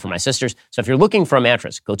a couple for my sisters. So if you're looking for a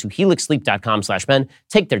mattress, go to helixsleep.com/Ben,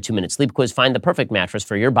 take their 2-minute sleep quiz, find the perfect mattress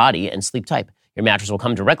for your body and sleep type. Your mattress will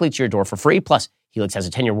come directly to your door for free. Plus, Helix has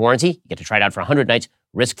a 10-year warranty. You get to try it out for 100 nights,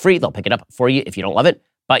 risk-free. They'll pick it up for you if you don't love it,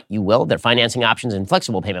 but you will. Their financing options and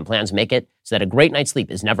flexible payment plans make it so that a great night's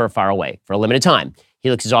sleep is never far away. For a limited time,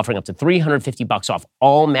 Helix is offering up to $350 off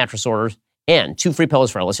all mattress orders and 2 free pillows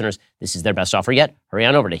for our listeners. This is their best offer yet. Hurry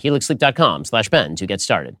on over to helixsleep.com/Ben to get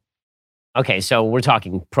started. Okay, so we're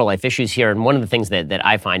talking pro-life issues here, and one of the things that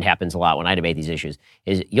I find happens a lot when I debate these issues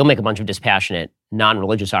is you'll make a bunch of dispassionate,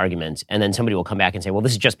 non-religious arguments, and then somebody will come back and say, well,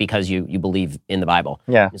 this is just because you believe in the Bible.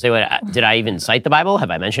 Yeah. You say, well, did I even cite the Bible?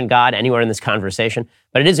 Have I mentioned God anywhere in this conversation?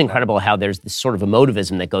 But it is incredible how there's this sort of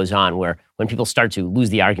emotivism that goes on where when people start to lose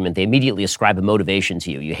the argument, they immediately ascribe a motivation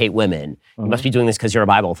to you. You hate women. You must be doing this because you're a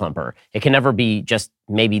Bible thumper. It can never be just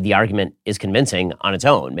maybe the argument is convincing on its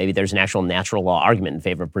own. Maybe there's an actual natural law argument in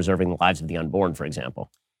favor of preserving the lives of the unborn, for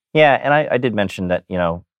example. Yeah, and I did mention that,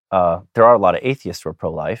 there are a lot of atheists who are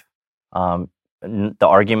pro-life. The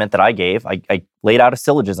argument that I gave, I laid out a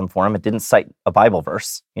syllogism for him. It didn't cite a Bible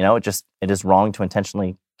verse. It is wrong to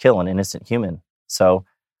intentionally kill an innocent human. So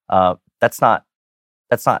that's not.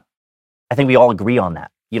 I think we all agree on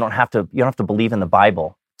that. You don't have to believe in the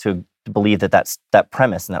Bible to believe that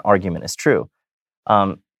premise and that argument is true.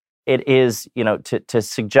 It is, to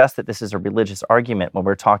suggest that this is a religious argument when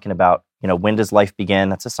we're talking about, when does life begin?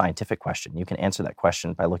 That's a scientific question. You can answer that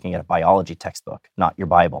question by looking at a biology textbook, not your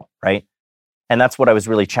Bible, right? And that's what I was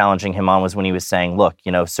really challenging him on, was when he was saying, look,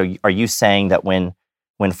 so are you saying that when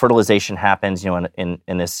fertilization happens, in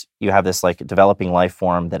this, you have this like developing life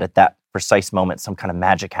form, that at that precise moment, some kind of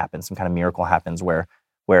magic happens, some kind of miracle happens where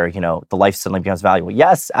the life suddenly becomes valuable?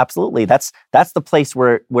 Yes, absolutely. That's the place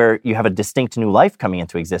where you have a distinct new life coming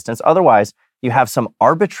into existence. Otherwise, you have some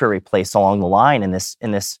arbitrary place along the line in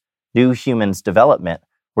this new human's development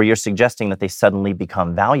where you're suggesting that they suddenly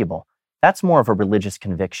become valuable. That's more of a religious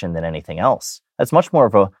conviction than anything else. That's much more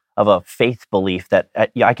of a faith belief that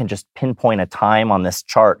I can just pinpoint a time on this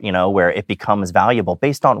chart, where it becomes valuable.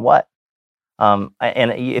 Based on what? And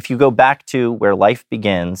if you go back to where life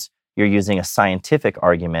begins, you're using a scientific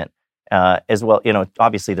argument as well.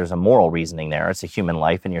 Obviously there's a moral reasoning there. It's a human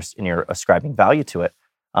life, and you're ascribing value to it.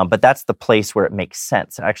 But that's the place where it makes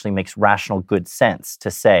sense. It actually makes rational, good sense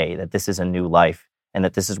to say that this is a new life and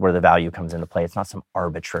that this is where the value comes into play. It's not some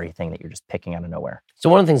arbitrary thing that you're just picking out of nowhere. So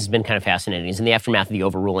one of the things that's been kind of fascinating is in the aftermath of the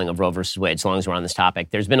overruling of Roe versus Wade, so long as we're on this topic,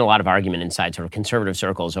 there's been a lot of argument inside sort of conservative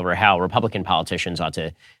circles over how Republican politicians ought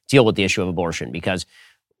to deal with the issue of abortion, because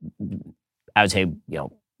I would say,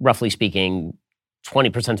 roughly speaking,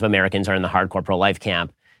 20% of Americans are in the hardcore pro-life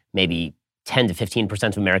camp. Maybe 10 to 15%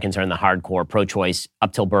 of Americans are in the hardcore pro-choice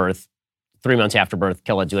up till birth, 3 months after birth,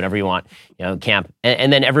 kill it, do whatever you want, camp.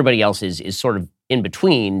 And then everybody else is sort of in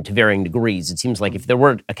between to varying degrees. It seems like if there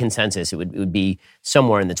were a consensus, it would be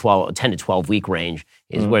somewhere in the 10 to 12 week range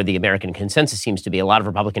is where the American consensus seems to be. A lot of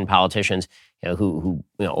Republican politicians, who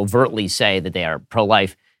overtly say that they are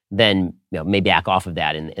pro-life, then may back off of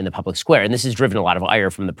that in the public square. And this has driven a lot of ire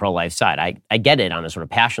from the pro-life side. I get it on a sort of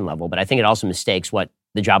passion level, but I think it also mistakes what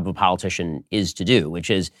the job of a politician is to do, which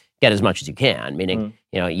is get as much as you can. Meaning,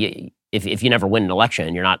 if you never win an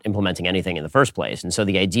election, you're not implementing anything in the first place. And so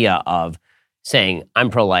the idea of saying,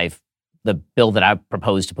 I'm pro-life, the bill that I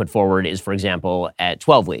propose to put forward is, for example, at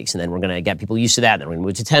 12 weeks, and then we're going to get people used to that, and then we're going to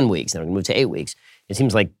move to 10 weeks, and then we're going to move to 8 weeks. It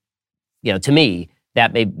seems like, to me,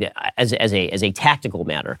 that may, as a tactical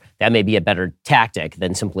matter, that may be a better tactic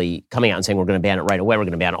than simply coming out and saying we're going to ban it right away. We're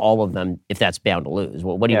going to ban all of them if that's bound to lose.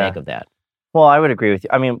 Well, what do you make of that? Well, I would agree with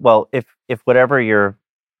you. If whatever you're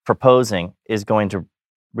proposing is going to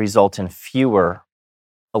result in fewer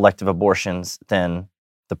elective abortions than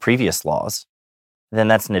the previous laws, then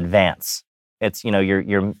that's an advance. It's you're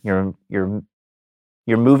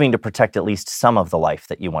moving to protect at least some of the life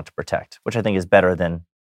that you want to protect, which I think is better than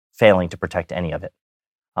failing to protect any of it.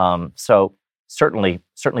 So certainly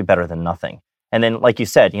better than nothing. And then, like you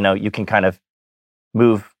said, you can kind of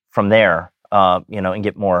move from there, and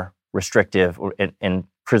get more restrictive in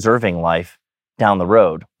preserving life down the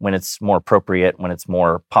road when it's more appropriate, when it's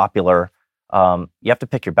more popular. You have to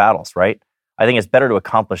pick your battles, right? I think it's better to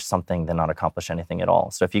accomplish something than not accomplish anything at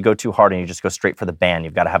all. So if you go too hard and you just go straight for the ban,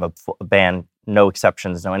 you've got to have a ban, no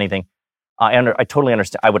exceptions, no anything. I totally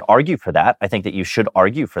understand. I would argue for that. I think that you should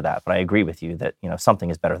argue for that, but I agree with you that something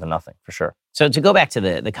is better than nothing for sure. So to go back to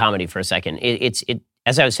the comedy for a second, it's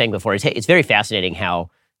as I was saying before, it's very fascinating how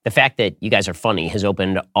the fact that you guys are funny has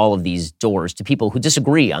opened all of these doors to people who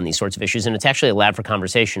disagree on these sorts of issues, and it's actually allowed for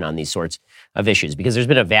conversation on these sorts of issues because there's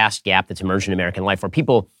been a vast gap that's emerged in American life where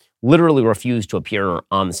people literally refuse to appear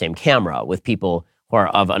on the same camera with people who are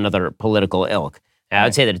of another political ilk. I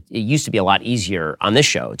would say that it used to be a lot easier on this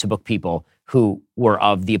show to book people who were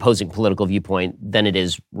of the opposing political viewpoint than it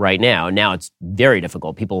is right now. Now it's very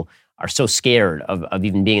difficult. People are so scared of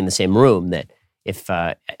even being in the same room that if,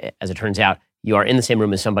 as it turns out, you are in the same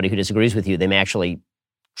room as somebody who disagrees with you, they may actually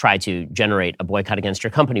try to generate a boycott against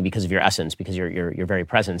your company because of your essence, because your very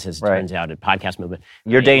presence, as it turns out, at podcast movement.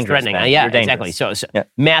 You're dangerous, man. Yeah, You're dangerous. Exactly. So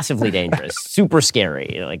massively dangerous, super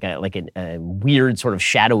scary, like a weird sort of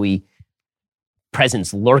shadowy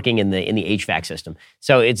presence lurking in the HVAC system.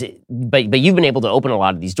 So but you've been able to open a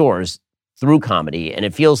lot of these doors through comedy, and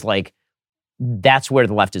it feels like that's where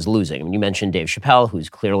the left is losing. I mean, you mentioned Dave Chappelle, who's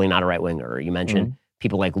clearly not a right-winger. You mentioned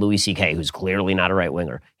people like Louis C.K., who's clearly not a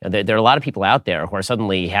right-winger. There are a lot of people out there who are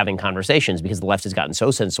suddenly having conversations because the left has gotten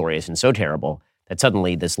so censorious and so terrible that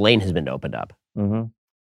suddenly this lane has been opened up. Mm-hmm.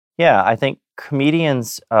 Yeah, I think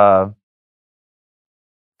comedians have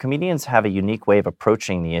a unique way of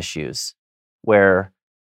approaching the issues where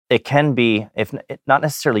it can be, if not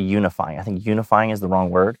necessarily unifying. I think unifying is the wrong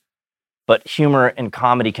word, but humor and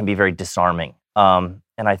comedy can be very disarming.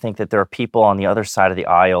 And I think that there are people on the other side of the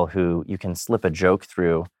aisle who you can slip a joke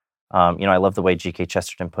through. I love the way G.K.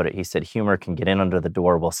 Chesterton put it. He said, humor can get in under the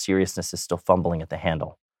door while seriousness is still fumbling at the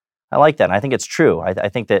handle. I like that. And I think it's true. I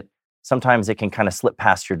think that sometimes it can kind of slip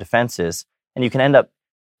past your defenses and you can end up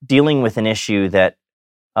dealing with an issue that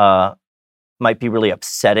might be really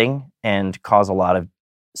upsetting and cause a lot of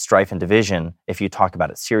strife and division if you talk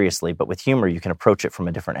about it seriously. But with humor, you can approach it from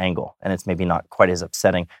a different angle and it's maybe not quite as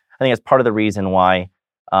upsetting. I think it's part of the reason why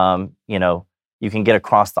you can get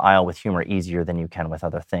across the aisle with humor easier than you can with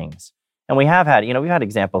other things. And we've had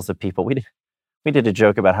examples of people. We did a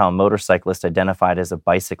joke about how a motorcyclist identified as a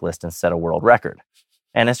bicyclist and set a world record.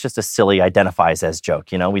 And it's just a silly identifies as joke.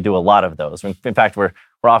 We do a lot of those. In fact, we're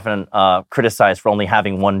often criticized for only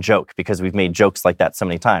having one joke because we've made jokes like that so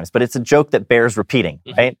many times. But it's a joke that bears repeating,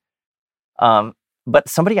 right? But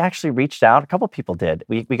somebody actually reached out. A couple of people did.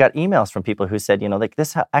 We got emails from people who said,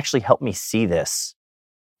 this actually helped me see this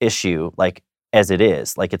issue like as it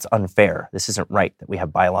is. Like it's unfair. This isn't right that we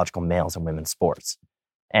have biological males in women's sports.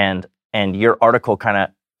 And your article, kind of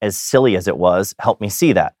as silly as it was, helped me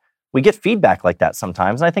see that. We get feedback like that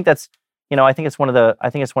sometimes, and I think that's, I think it's one of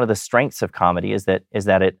the strengths of comedy is that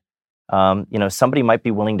it, somebody might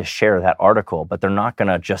be willing to share that article, but they're not going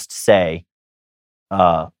to just say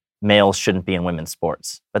males shouldn't be in women's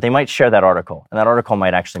sports, but they might share that article, and that article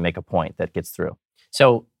might actually make a point that gets through.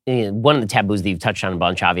 So one of the taboos that you've touched on a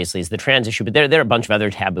bunch, obviously, is the trans issue, but there are a bunch of other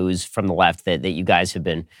taboos from the left that you guys have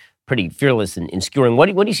been pretty fearless in skewering. What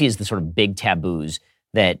do you see as the sort of big taboos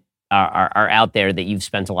that are out there that you've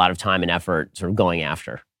spent a lot of time and effort sort of going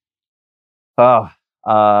after?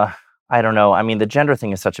 I don't know. I mean, the gender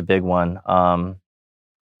thing is such a big one.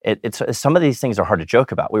 It's some of these things are hard to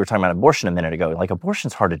joke about. We were talking about abortion a minute ago. Like,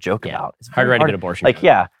 abortion's hard to joke about. It's hard to write a good abortion joke.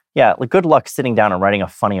 Yeah. Like, good luck sitting down and writing a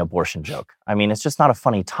funny abortion joke. I mean, it's just not a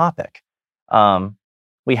funny topic.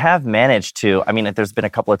 We have managed to. I mean, there's been a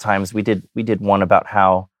couple of times we did one about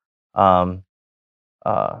how,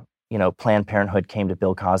 Planned Parenthood came to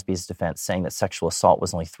Bill Cosby's defense saying that sexual assault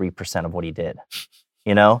was only 3% of what he did.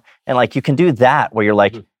 And like you can do that where you're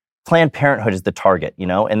like, Planned Parenthood is the target,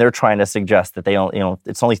 and they're trying to suggest that they don't,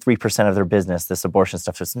 it's only 3% of their business, this abortion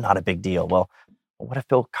stuff, so it's not a big deal. Well, what if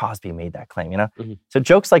Bill Cosby made that claim, So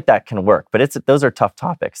jokes like that can work, but those are tough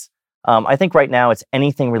topics. I think right now it's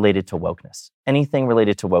anything related to wokeness. Anything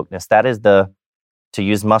related to wokeness. That is to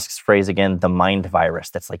use Musk's phrase again, the mind virus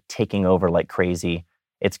that's like taking over like crazy.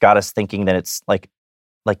 It's got us thinking that it's like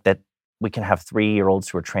that we can have 3-year-olds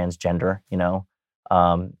who are transgender,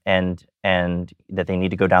 and that they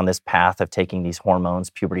need to go down this path of taking these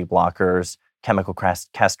hormones, puberty blockers, chemical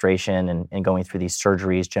castration, and going through these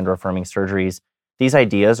surgeries, gender-affirming surgeries. These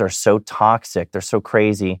ideas are so toxic. They're so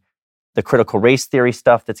crazy. The critical race theory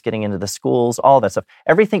stuff that's getting into the schools, all that stuff.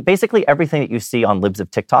 Basically everything that you see on libs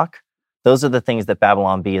of TikTok, those are the things that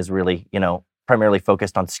Babylon Bee is really, primarily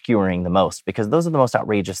focused on skewering the most, because those are the most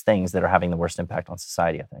outrageous things that are having the worst impact on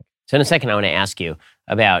society, I think. So in a second, I want to ask you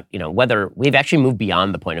about, whether we've actually moved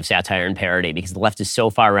beyond the point of satire and parody, because the left is so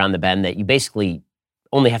far around the bend that you basically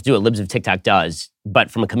only have to do what Libs of TikTok does,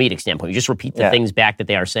 but from a comedic standpoint. You just repeat the things back that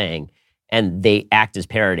they are saying, and they act as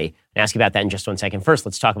parody. I'll ask you about that in just 1 second. First,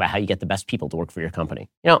 let's talk about how you get the best people to work for your company.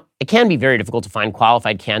 It can be very difficult to find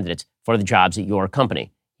qualified candidates for the jobs at your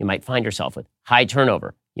company. You might find yourself with high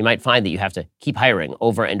turnover. You might find that you have to keep hiring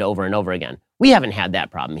over and over and over again. We haven't had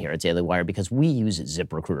that problem here at Daily Wire because we use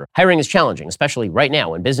ZipRecruiter. Hiring is challenging, especially right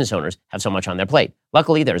now when business owners have so much on their plate.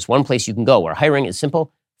 Luckily, there's one place you can go where hiring is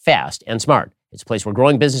simple, fast, and smart. It's a place where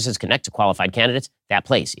growing businesses connect to qualified candidates. That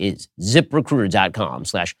place is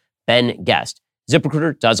ZipRecruiter.com/Ben Guest.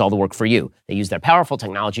 ZipRecruiter does all the work for you. They use their powerful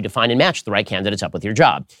technology to find and match the right candidates up with your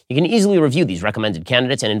job. You can easily review these recommended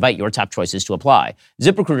candidates and invite your top choices to apply.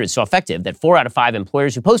 ZipRecruiter is so effective that 4 out of 5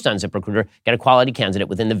 employers who post on ZipRecruiter get a quality candidate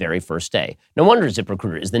within the very first day. No wonder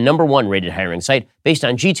ZipRecruiter is the #1 rated hiring site based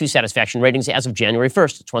on G2 satisfaction ratings as of January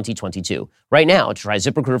 1st, 2022. Right now, to try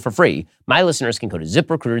ZipRecruiter for free, my listeners can go to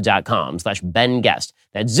ZipRecruiter.com/Ben Guest.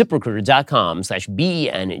 That's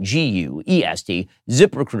ZipRecruiter.com/BenGuest.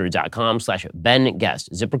 ZipRecruiter.com/Ben Guest.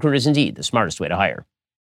 ZipRecruiter is indeed the smartest way to hire.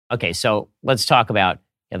 Okay, so let's talk about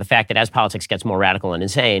the fact that as politics gets more radical and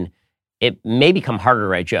insane, it may become harder to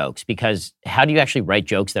write jokes, because how do you actually write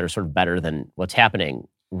jokes that are sort of better than what's happening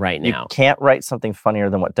right now? You can't write something funnier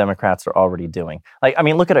than what Democrats are already doing.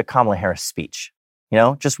 Look at a Kamala Harris speech.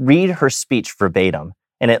 Just read her speech verbatim,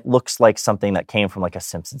 and it looks like something that came from like a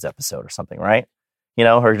Simpsons episode or something, right?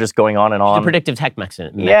 Her just going on and on. The predictive tech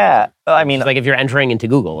mechanism. Yeah. It's like if you're entering into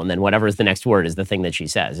Google and then whatever is the next word is the thing that she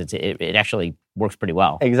says. It actually works pretty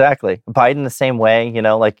well. Exactly. Biden the same way,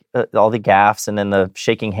 all the gaffes and then the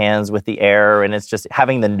shaking hands with the air, and it's just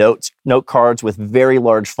having the note cards with very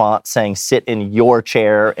large font saying sit in your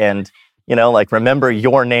chair and, remember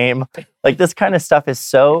your name. Like this kind of stuff is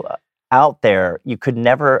so out there, you could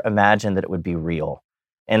never imagine that it would be real.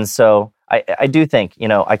 And so I do think,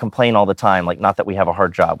 I complain all the time, like, not that we have a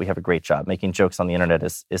hard job, we have a great job. Making jokes on the internet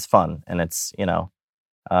is fun, and it's,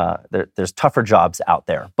 there's tougher jobs out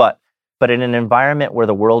there. But in an environment where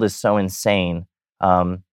the world is so insane,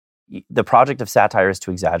 the project of satire is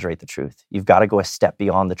to exaggerate the truth. You've got to go a step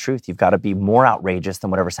beyond the truth. You've got to be more outrageous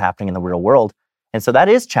than whatever's happening in the real world. And so that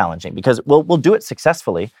is challenging, because we'll do it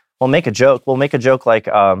successfully. We'll make a joke like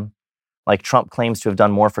Trump claims to have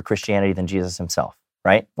done more for Christianity than Jesus himself.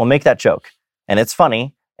 Right? We'll make that joke, and it's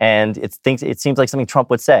funny, and it seems like something Trump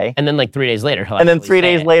would say. And then 3 days later,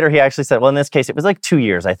 later, he actually said, well, in this case, it was like 2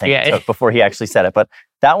 years, I think, it took before he actually said it. But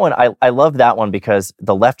that one, I love that one because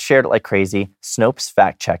the left shared it like crazy. Snopes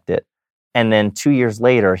fact-checked it. And then 2 years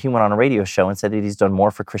later, he went on a radio show and said that he's done more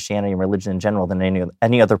for Christianity and religion in general than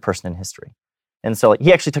any other person in history. And so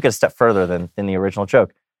he actually took it a step further than the original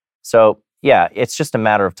joke. So yeah, it's just a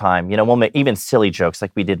matter of time. We'll make even silly jokes,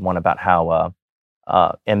 like we did one about how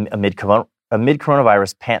amid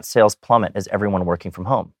coronavirus, pants sales plummet as everyone working from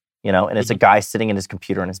home, and it's a guy sitting in his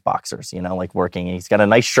computer in his boxers, working, and he's got a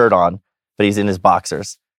nice shirt on, but he's in his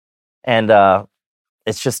boxers. And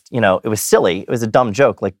it's just, it was silly. It was a dumb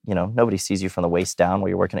joke. Like, nobody sees you from the waist down while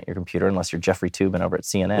you're working at your computer unless you're Jeffrey Toobin over at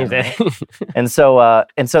CNN. Right? and so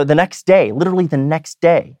the next day, literally the next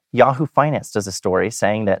day, Yahoo Finance does a story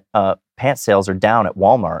saying that pants sales are down at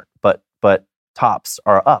Walmart, but tops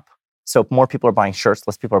are up. So more people are buying shirts,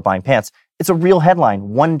 less people are buying pants. It's a real headline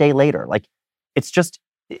 1 day later. Like, it's just,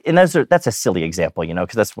 and that's a silly example,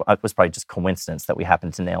 because that was probably just coincidence that we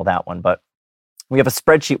happened to nail that one. But we have a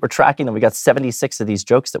spreadsheet we're tracking, and we got 76 of these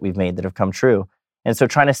jokes that we've made that have come true. And so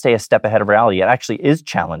trying to stay a step ahead of reality, it actually is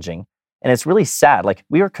challenging. And it's really sad. Like,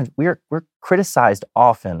 we're criticized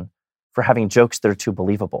often for having jokes that are too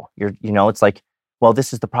believable. It's like, well,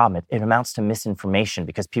 this is the problem. It amounts to misinformation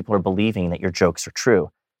because people are believing that your jokes are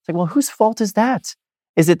true. It's like, well, whose fault is that?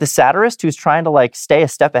 Is it the satirist who's trying to stay a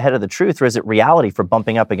step ahead of the truth, or is it reality for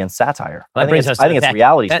bumping up against satire? I think it's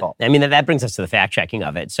reality's fault. That brings us to the fact checking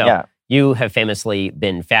of it. So you have famously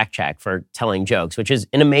been fact checked for telling jokes, which is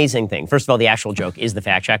an amazing thing. First of all, the actual joke is the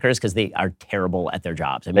fact checkers, because they are terrible at their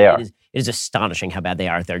jobs. It is astonishing how bad they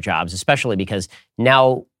are at their jobs, especially because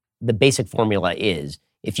now the basic formula is,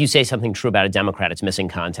 if you say something true about a Democrat, it's missing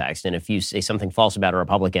context. And if you say something false about a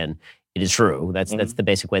Republican, it is true. That's the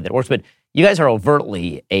basic way that it works. But you guys are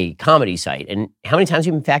overtly a comedy site. And how many times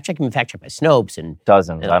have you been fact-checked? You've been fact-checked by Snopes and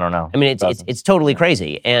dozens. I don't know. It's totally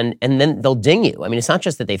crazy. And then they'll ding you. It's not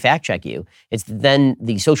just that they fact-check you. It's then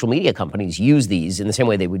the social media companies use these in the same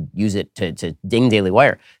way they would use it to ding Daily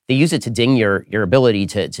Wire. They use it to ding your ability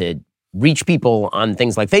to reach people on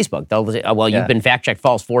things like Facebook. They'll say, oh, well, you've been fact-checked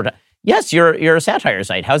false 4 times. yes, you're a satire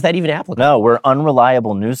site. How's that even applicable? No, we're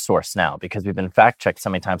unreliable news source now because we've been fact-checked so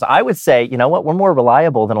many times. I would say, you know what? We're more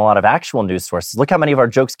reliable than a lot of actual news sources. Look how many of our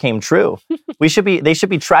jokes came true. They should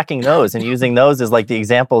be tracking those and using those as like the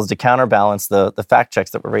examples to counterbalance the fact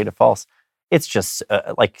checks that were rated false. It's just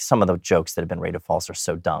like some of the jokes that have been rated false are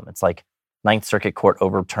so dumb. It's like Ninth Circuit Court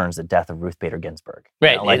overturns the death of Ruth Bader Ginsburg.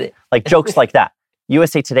 Right. You know, like jokes like that.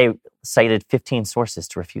 USA Today cited 15 sources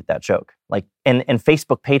to refute that joke. Like, and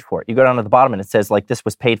Facebook paid for it. You go down to the bottom and it says like this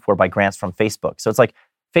was paid for by grants from Facebook. So it's like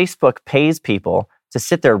Facebook pays people to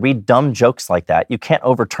sit there and read dumb jokes like that. You can't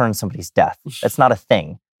overturn somebody's death. That's not a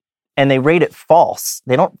thing. And they rate it false.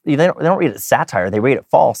 They don't rate it satire. They rate it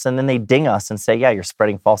false. And then they ding us and say, yeah, you're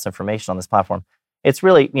spreading false information on this platform. It's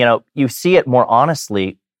really, you know, you see it more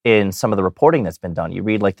honestly in some of the reporting that's been done. You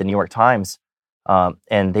read like the New York Times,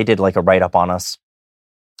 and they did like a write-up on us.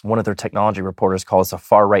 One of their technology reporters calls us a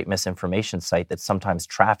far-right misinformation site that sometimes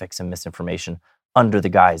traffics in misinformation under the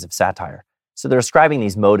guise of satire. So they're ascribing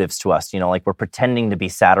these motives to us, you know, like we're pretending to be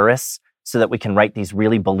satirists so that we can write these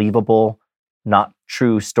really believable, not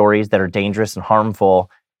true stories that are dangerous and harmful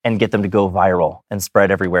and get them to go viral and spread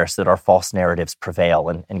everywhere so that our false narratives prevail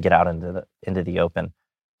and get out into the open.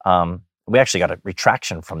 We actually got a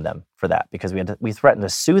retraction from them for that because we threatened to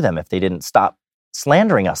sue them if they didn't stop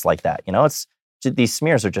slandering us like that. You know, these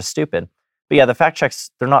smears are just stupid. But yeah, the fact checks,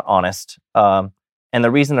 they're not honest. And the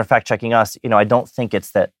reason they're fact checking us, you know, I don't think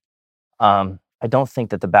it's that, I don't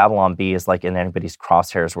think that the Babylon Bee is like in anybody's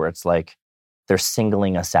crosshairs where it's like they're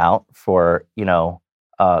singling us out for, you know,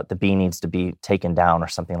 the bee needs to be taken down or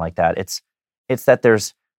something like that. It's that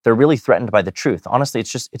they're really threatened by the truth. Honestly,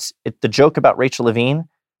 it's the joke about Rachel Levine,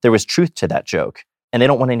 there was truth to that joke and they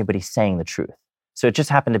don't want anybody saying the truth. So it just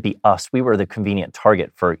happened to be us. We were the convenient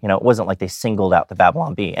target for, you know, it wasn't like they singled out the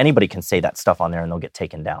Babylon Bee. Anybody can say that stuff on there and they'll get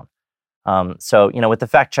taken down. So, you know, with the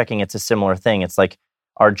fact checking, it's a similar thing. It's like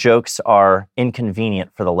our jokes are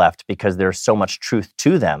inconvenient for the left because there's so much truth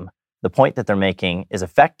to them. The point that they're making is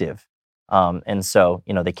effective. And so,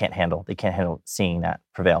 you know, they can't handle seeing that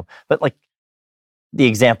prevail. But like the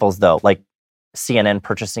examples though, like CNN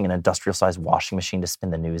purchasing an industrial-sized washing machine to spin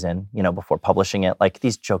the news in, you know, before publishing it. Like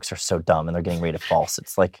these jokes are so dumb and they're getting rated false.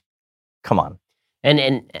 It's like, come on.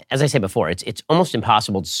 And as I said before, it's almost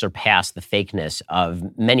impossible to surpass the fakeness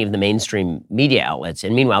of many of the mainstream media outlets.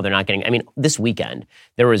 And meanwhile, they're not getting, I mean, this weekend,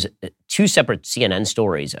 there was 2 separate CNN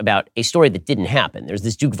stories about a story that didn't happen. There's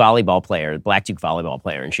this Duke volleyball player, black Duke volleyball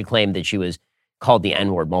player, and she claimed that she was called the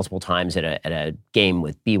N-word multiple times at a game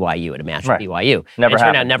with BYU, at a match with BYU. Never happened. It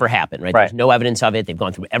turned out never happened, right? There's no evidence of it. They've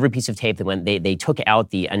gone through every piece of tape. They took out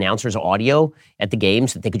the announcer's audio at the game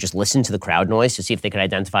so that they could just listen to the crowd noise to see if they could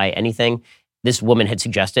identify anything. This woman had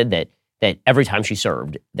suggested that every time she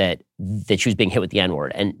served, that she was being hit with the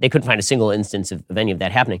N-word, and they couldn't find a single instance of any of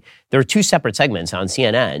that happening. There were 2 separate segments on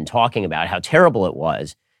CNN talking about how terrible it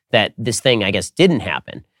was that this thing, I guess, didn't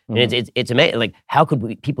happen. And it's amazing. Like, how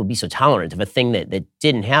could people be so tolerant of a thing that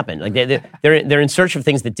didn't happen? Like, they're in search of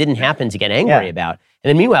things that didn't happen to get angry about. And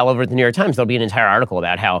then meanwhile, over at the New York Times, there'll be an entire article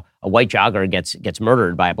about how a white jogger gets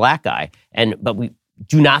murdered by a black guy. But we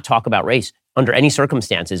do not talk about race under any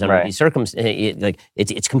circumstances. Under these circumstances, like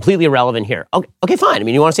it's completely irrelevant here. Okay, fine. I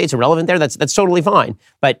mean, you want to say it's irrelevant there? That's totally fine.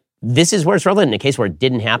 But this is where it's relevant in a case where it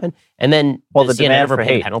didn't happen. And then the demand for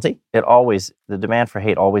hate, penalty? The demand for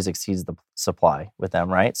hate always exceeds the supply with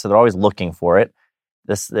them, right? So they're always looking for it.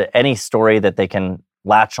 Any story that they can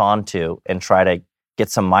latch onto and try to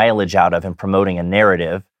get some mileage out of in promoting a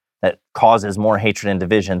narrative that causes more hatred and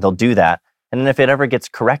division, they'll do that. And then if it ever gets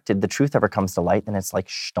corrected, the truth ever comes to light, then it's like,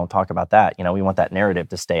 shh, don't talk about that. You know, we want that narrative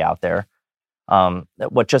to stay out there.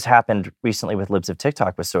 What just happened recently with Libs of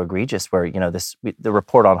TikTok was so egregious where, you know, the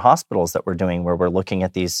report on hospitals that we're doing where we're looking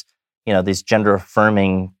at these, you know, these gender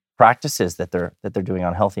affirming practices that they're doing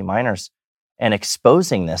on healthy minors and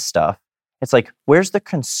exposing this stuff. It's like, where's the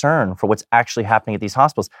concern for what's actually happening at these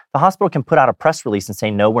hospitals? The hospital can put out a press release and say,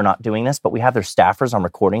 no, we're not doing this, but we have their staffers on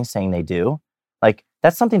recording saying they do. Like,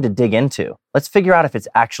 that's something to dig into. Let's figure out if it's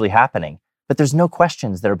actually happening. But there's no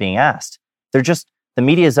questions that are being asked. The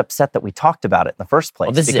media is upset that we talked about it in the first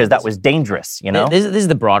place because that was dangerous, you know? This is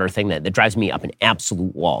the broader thing that drives me up an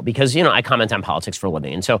absolute wall because, you know, I comment on politics for a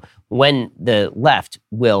living. And so when the left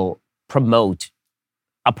will promote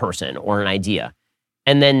a person or an idea,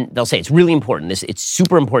 and then they'll say, it's really important, it's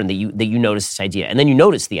super important that you notice this idea. And then you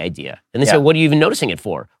notice the idea. And they say, what are you even noticing it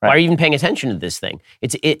for? Why are you even paying attention to this thing?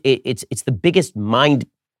 It's the biggest mind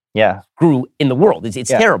screw in the world. It's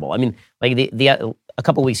terrible. I mean, like a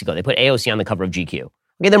couple of weeks ago, they put AOC on the cover of GQ.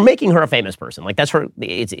 Okay, they're making her a famous person. Like that's her.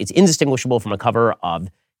 It's indistinguishable from a cover of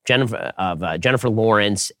Jennifer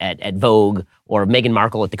Lawrence at Vogue or Meghan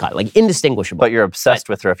Markle at the cut, like indistinguishable. But you're obsessed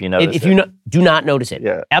with her if you notice if you do not notice it.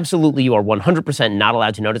 Yeah. Absolutely, you are 100% not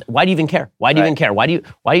allowed to notice. Why do you even care? Why do you even care? Why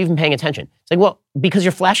are you even paying attention? It's like, well, because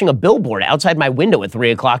you're flashing a billboard outside my window at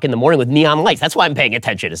 3 o'clock in the morning with neon lights. That's why I'm paying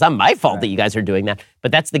attention. It's not my fault that you guys are doing that.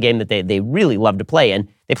 But that's the game that they really love to play. And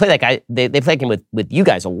they play that guy, they play that game with you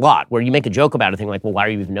guys a lot, where you make a joke about a thing like, well, why are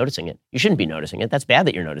you even noticing it? You shouldn't be noticing it. That's bad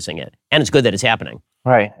that you're noticing it. And it's good that it's happening.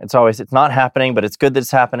 Right. It's not happening, but it's good that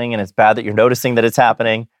it's happening, and it's bad that you're noticing that it's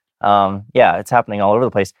happening. It's happening all over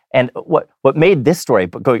the place. And what made this story,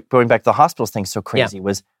 but going back to the hospitals thing, so crazy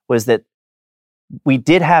was that we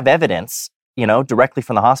did have evidence, directly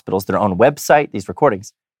from the hospitals, their own website, these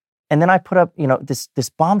recordings. And then I put up, this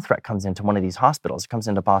bomb threat comes into one of these hospitals. It comes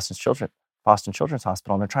into Boston Children's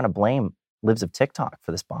Hospital, and they're trying to blame Libs of TikTok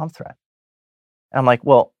for this bomb threat. And I'm like,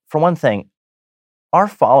 well, for one thing, our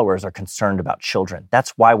followers are concerned about children.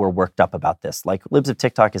 That's why we're worked up about this. Like, Libs of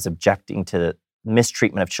TikTok is objecting to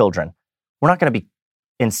mistreatment of children. We're not going to be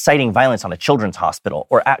inciting violence on a children's hospital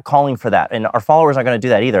or calling for that. And our followers aren't going to do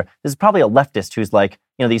that either. This is probably a leftist who's like,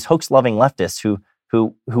 these hoax-loving leftists who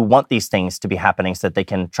want these things to be happening so that they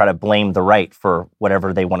can try to blame the right for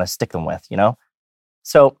whatever they want to stick them with,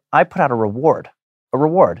 So I put out a reward,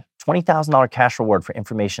 $20,000 cash reward for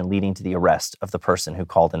information leading to the arrest of the person who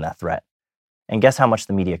called in that threat. And guess how much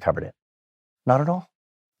the media covered it? Not at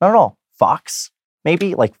all. Fox,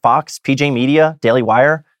 maybe, like Fox, PJ Media, Daily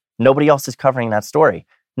Wire. Nobody else is covering that story.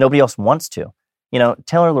 Nobody else wants to.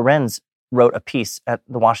 Taylor Lorenz wrote a piece at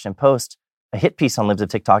the Washington Post, a hit piece on Libs of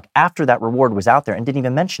TikTok after that reward was out there and didn't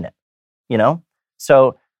even mention it,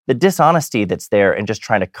 So the dishonesty that's there and just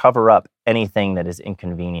trying to cover up anything that is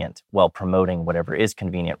inconvenient while promoting whatever is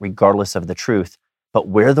convenient, regardless of the truth. But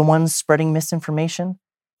we're the ones spreading misinformation.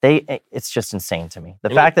 It's just insane to me. The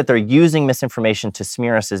fact that they're using misinformation to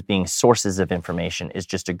smear us as being sources of information is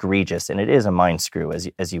just egregious, and it is a mind screw,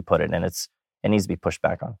 as you put it, and it needs to be pushed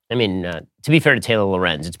back on. I mean, to be fair to Taylor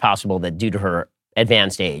Lorenz, it's possible that due to her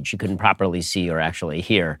advanced age, she couldn't properly see or actually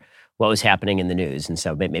hear what was happening in the news, and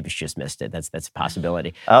so maybe she just missed it. That's a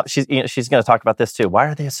possibility. She's going to talk about this too. Why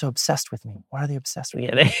are they so obsessed with me? Why are they obsessed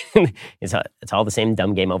with me? It's all the same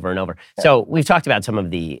dumb game over and over. Yeah. So we've talked about some of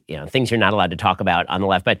the things you're not allowed to talk about on the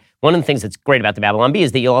left, but one of the things that's great about the Babylon Bee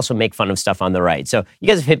is that you'll also make fun of stuff on the right. So you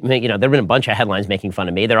guys have hit me. There've been a bunch of headlines making fun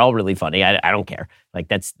of me. They're all really funny. I don't care.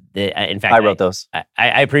 Like in fact, I wrote those.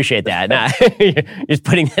 I appreciate that. Just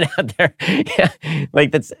putting that out there. Yeah.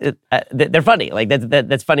 Like they're funny. Like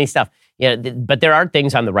that's funny stuff. But there are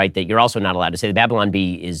things on the right that you're also not allowed to say. The Babylon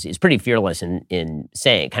Bee is pretty fearless in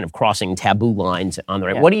saying, kind of crossing taboo lines on the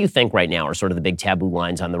right. Yeah. What do you think right now are sort of the big taboo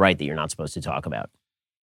lines on the right that you're not supposed to talk about?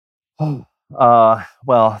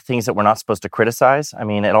 Well, things that we're not supposed to criticize. I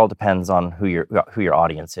mean, it all depends on who your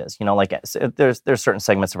audience is. There's certain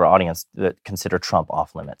segments of our audience that consider Trump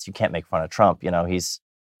off limits. You can't make fun of Trump. He's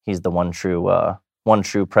the one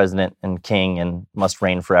true president and king and must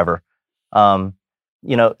reign forever.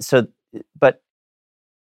 But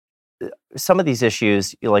some of these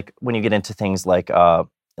issues, like when you get into things like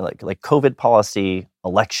COVID policy,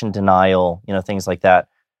 election denial, things like that.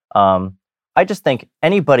 I just think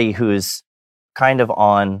anybody who's kind of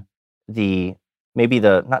on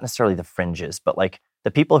not necessarily the fringes, but like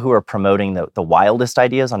the people who are promoting the wildest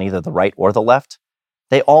ideas on either the right or the left,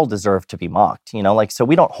 they all deserve to be mocked. So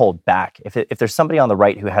we don't hold back. If there's somebody on the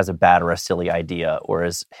right who has a bad or a silly idea or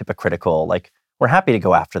is hypocritical, like we're happy to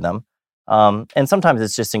go after them. And sometimes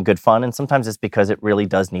it's just in good fun, and sometimes it's because it really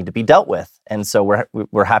does need to be dealt with. And so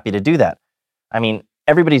we're happy to do that. I mean,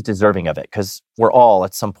 everybody's deserving of it because we're all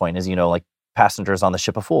at some point, as like passengers on the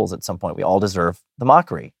ship of fools. At some point, we all deserve the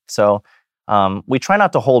mockery. So we try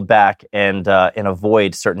not to hold back and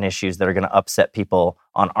avoid certain issues that are going to upset people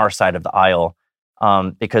on our side of the aisle,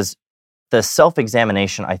 because the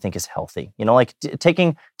self-examination, I think, is healthy.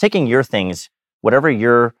 Taking your things, whatever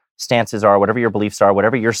your stances are, whatever your beliefs are,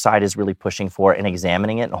 whatever your side is really pushing for, and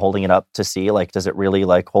examining it and holding it up to see, like, does it really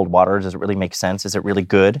hold water? Does it really make sense? Is it really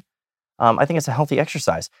good? I think it's a healthy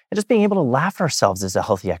exercise. And just being able to laugh at ourselves is a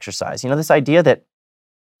healthy exercise. The idea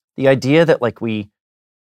that like we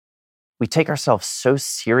take ourselves so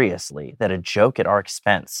seriously that a joke at our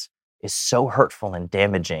expense is so hurtful and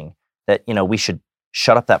damaging that, we should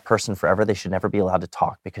shut up that person forever. They should never be allowed to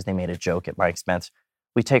talk because they made a joke at my expense.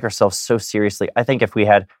 We take ourselves so seriously. I think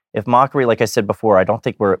if mockery, like I said before, I don't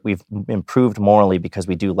think we've improved morally because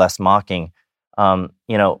we do less mocking.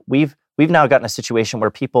 We've now gotten a situation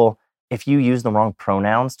where people, if you use the wrong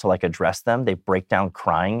pronouns to address them, they break down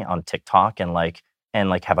crying on TikTok and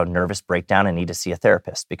have a nervous breakdown and need to see a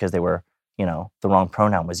therapist because they were, the wrong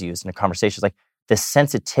pronoun was used in a conversation. Like the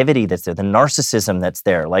sensitivity that's there, the narcissism that's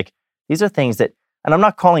there, like These are things that, and I'm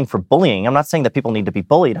not calling for bullying. I'm not saying that people need to be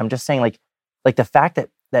bullied. I'm just saying like the fact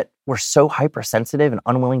that we're so hypersensitive and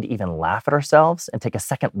unwilling to even laugh at ourselves and take a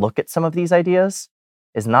second look at some of these ideas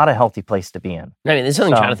is not a healthy place to be in. I mean, this is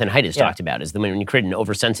something Jonathan Haidt has talked about, is that when you create an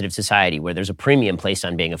oversensitive society where there's a premium placed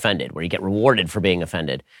on being offended, where you get rewarded for being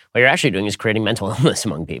offended, what you're actually doing is creating mental illness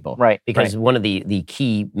among people. Right. Because one of the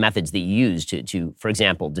key methods that you use to, for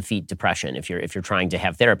example, defeat depression, if you're trying to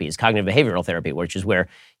have therapy, is cognitive behavioral therapy, which is where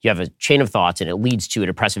you have a chain of thoughts and it leads to a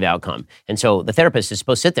depressive outcome. And so the therapist is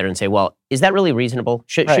supposed to sit there and say, well, is that really reasonable?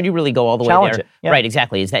 Should you really go all the Challenge way there? it. Yeah. Right,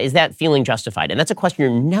 exactly. Is that feeling justified? And that's a question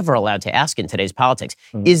you're never allowed to ask in today's politics.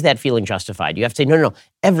 Is that feeling justified? You have to say, no.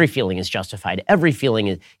 Every feeling is justified. Every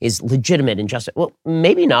feeling is legitimate and justified. Well,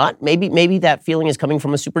 maybe not. Maybe that feeling is coming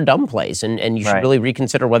from a super dumb place, and you should really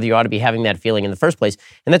reconsider whether you ought to be having that feeling in the first place.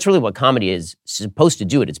 And that's really what comedy is supposed to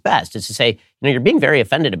do at its best, is to say, you're being very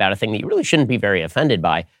offended about a thing that you really shouldn't be very offended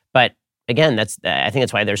by. But again, I think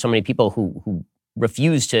that's why there's so many people who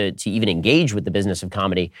refuse to even engage with the business of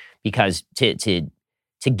comedy, because to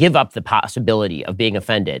give up the possibility of being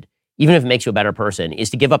offended, even if it makes you a better person, is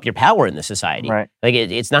to give up your power in the society. Right. Like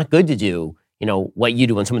it's not good to do, what you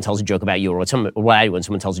do when someone tells a joke about you, or what I do when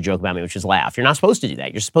someone tells a joke about me, which is laugh. You're not supposed to do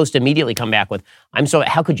that. You're supposed to immediately come back with,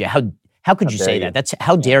 how could you say that? That's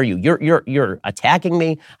how dare you? You're attacking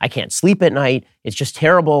me. I can't sleep at night. It's just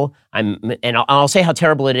terrible. I'll say how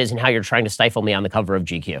terrible it is and how you're trying to stifle me on the cover of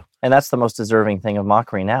GQ. And that's the most deserving thing of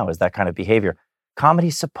mockery now, is that kind of behavior.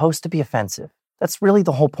 Comedy's supposed to be offensive. That's really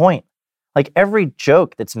the whole point. Like every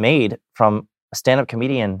joke that's made from a stand-up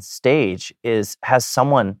comedian stage has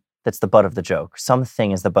someone that's the butt of the joke.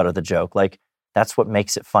 Something is the butt of the joke. Like that's what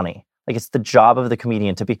makes it funny. Like it's the job of the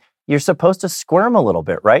comedian to be, you're supposed to squirm a little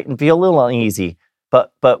bit, right? And be a little uneasy,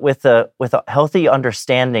 but with a healthy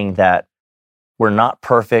understanding that we're not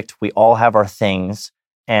perfect. We all have our things.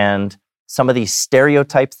 And some of these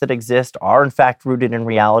stereotypes that exist are in fact rooted in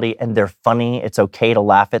reality, and they're funny. It's okay to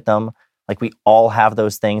laugh at them. Like we all have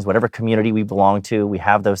those things. Whatever community we belong to, we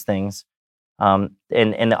have those things. And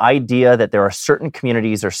the idea that there are certain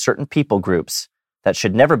communities or certain people groups that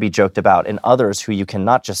should never be joked about, and others who you can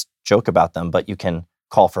not just joke about them, but you can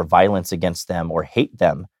call for violence against them or hate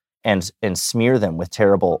them and smear them with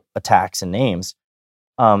terrible attacks and names,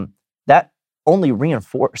 that only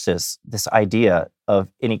reinforces this idea of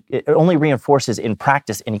it only reinforces in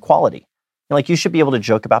practice inequality. Like you should be able to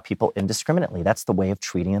joke about people indiscriminately. That's the way of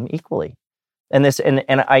treating them equally. And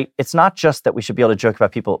it's not just that we should be able to joke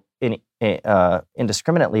about people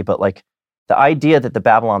indiscriminately, but like the idea that the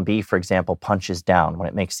Babylon Bee, for example, punches down when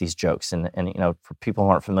it makes these jokes. And for people who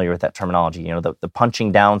aren't familiar with that terminology, the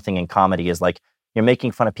punching down thing in comedy is like you're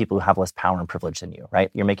making fun of people who have less power and privilege than you,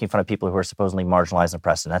 right? You're making fun of people who are supposedly marginalized and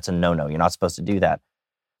oppressed, and that's a no-no. You're not supposed to do that.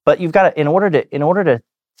 But you've got to, in order to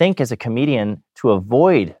think as a comedian to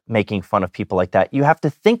avoid making fun of people like that, you have to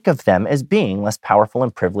think of them as being less powerful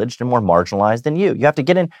and privileged and more marginalized than you. You have to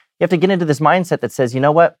get into this mindset that says, you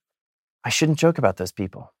know what? I shouldn't joke about those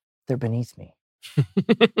people. They're beneath me.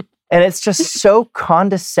 And it's just so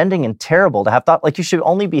condescending and terrible to have thought, like you should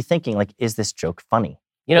only be thinking like, is this joke funny?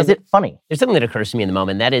 Is it funny? There's something that occurs to me in the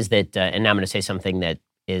moment. That is that, and now I'm going to say something that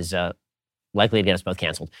is likely to get us both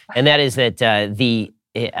canceled. And that is that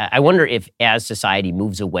I wonder if as society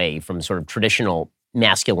moves away from sort of traditional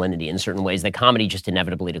masculinity in certain ways, that comedy just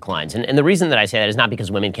inevitably declines. And the reason that I say that is not because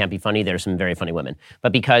women can't be funny. There are some very funny women.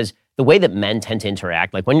 But because the way that men tend to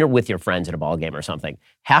interact, like when you're with your friends at a ball game or something,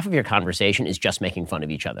 half of your conversation is just making fun of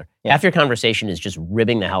each other. Yeah. Half your conversation is just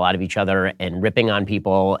ribbing the hell out of each other and ripping on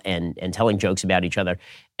people and telling jokes about each other.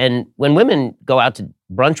 And when women go out to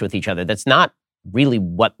brunch with each other, that's not really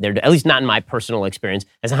what they're doing, at least not in my personal experience.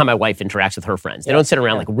 That's not how my wife interacts with her friends. They don't sit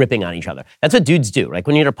around like ripping on each other. That's what dudes do. Like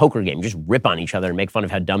when you're at a poker game, you just rip on each other and make fun of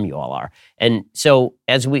how dumb you all are. And so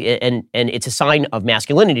and it's a sign of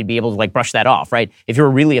masculinity to be able to like brush that off, right? If you're a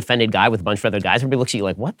really offended guy with a bunch of other guys, everybody looks at you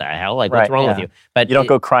like, what the hell? Like what's wrong with you? But you don't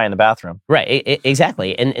go cry in the bathroom. Right,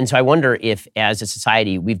 exactly. And so I wonder if as a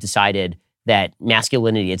society we've decided that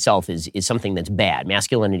masculinity itself is something that's bad.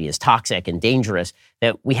 Masculinity is toxic and dangerous,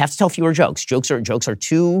 that we have to tell fewer jokes. Jokes are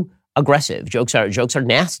too aggressive. Jokes are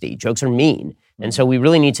nasty. Jokes are mean. And so we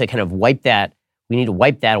really need to kind of wipe that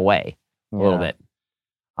away a little bit.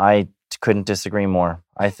 I couldn't disagree more.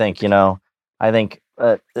 I think, the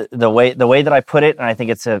way that I put it, and I think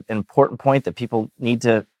it's an important point that people need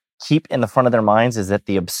to keep in the front of their minds, is that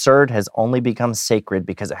the absurd has only become sacred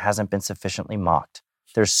because it hasn't been sufficiently mocked.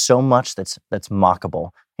 There's so much that's mockable,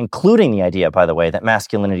 including the idea, by the way, that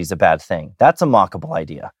masculinity is a bad thing. That's a mockable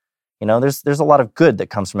idea. There's a lot of good that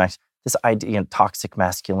comes from this idea, toxic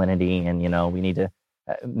masculinity, and we need to.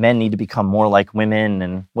 men need to become more like women.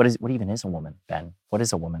 And what even is a woman, Ben? What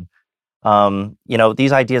is a woman?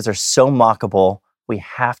 These ideas are so mockable. We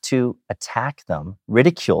have to attack them,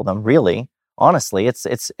 ridicule them. Really, honestly, it's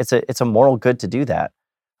a moral good to do that,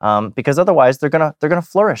 because otherwise they're gonna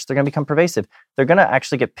flourish. They're gonna become pervasive. They're gonna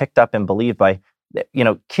actually get picked up and believed by,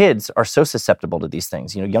 kids are so susceptible to these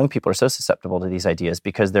things. Young people are so susceptible to these ideas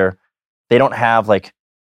because they don't have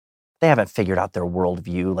they haven't figured out their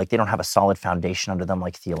worldview. They don't have a solid foundation under them,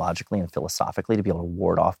 theologically and philosophically, to be able to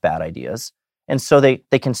ward off bad ideas. And so they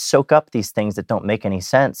can soak up these things that don't make any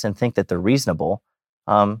sense and think that they're reasonable.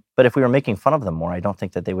 But if we were making fun of them more, I don't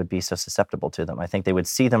think that they would be so susceptible to them. I think they would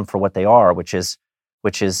see them for what they are, which is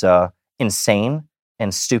insane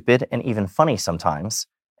and stupid and even funny sometimes.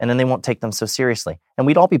 And then they won't take them so seriously. And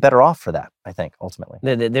we'd all be better off for that, I think, ultimately.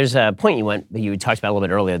 There's a point you talked about a little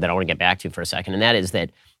bit earlier that I want to get back to for a second, and that is that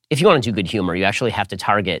if you want to do good humor, you actually have to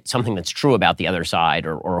target something that's true about the other side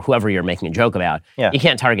or whoever you're making a joke about. Yeah. You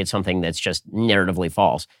can't target something that's just narratively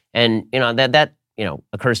false. And that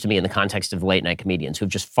occurs to me in the context of late night comedians who've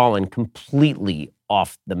just fallen completely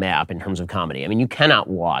off the map in terms of comedy. I mean, you cannot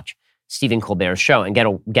watch Stephen Colbert's show and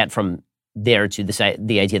get from there to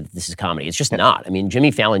the idea that this is comedy. It's just not. I mean,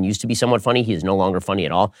 Jimmy Fallon used to be somewhat funny. He is no longer funny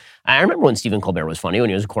at all. I remember when Stephen Colbert was funny, when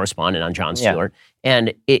he was a correspondent on Jon Stewart.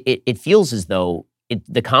 And it feels as though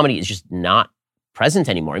the comedy is just not present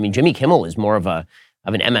anymore. I mean, Jimmy Kimmel is more of an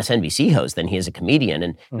MSNBC host than he is a comedian.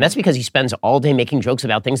 And that's because he spends all day making jokes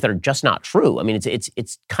about things that are just not true. I mean,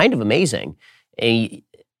 it's kind of amazing. It's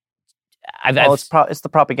the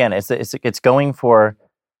propaganda. It's going for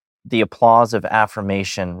the applause of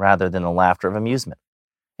affirmation rather than the laughter of amusement.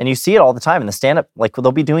 And you see it all the time in the stand-up.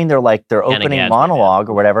 They'll be doing their opening monologue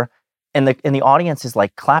or whatever, and the audience is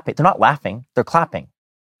clapping. They're not laughing. They're clapping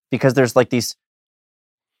because there's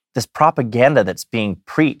this propaganda that's being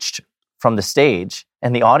preached from the stage,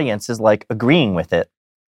 and the audience is agreeing with it.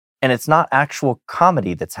 And it's not actual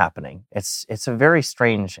comedy that's happening. It's a very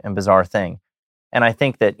strange and bizarre thing. And I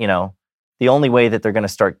think that, the only way that they're going to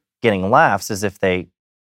start getting laughs is if they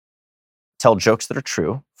tell jokes that are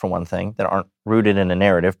true, for one thing, that aren't rooted in a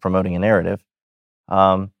narrative, promoting a narrative,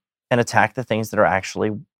 and attack the things that are actually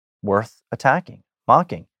worth attacking,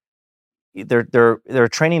 mocking. They're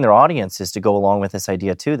training their audiences to go along with this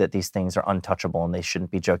idea too, that these things are untouchable and they shouldn't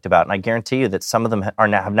be joked about. And I guarantee you that some of them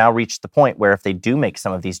have now reached the point where if they do make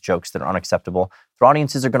some of these jokes that are unacceptable, their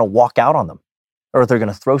audiences are going to walk out on them, or they're going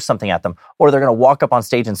to throw something at them, or they're going to walk up on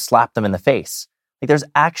stage and slap them in the face. There's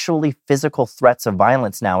actually physical threats of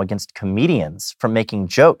violence now against comedians for making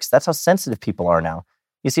jokes. That's how sensitive people are now.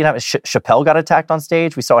 You see how Chappelle got attacked on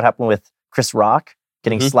stage. We saw what happened with Chris Rock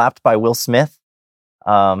getting slapped by Will Smith.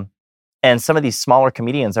 And some of these smaller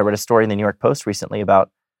comedians, I read a story in the New York Post recently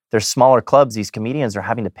about their smaller clubs. These comedians are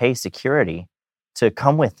having to pay security to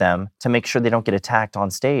come with them to make sure they don't get attacked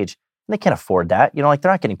on stage. And they can't afford that. They're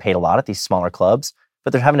not getting paid a lot at these smaller clubs,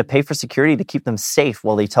 but they're having to pay for security to keep them safe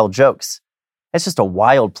while they tell jokes. It's just a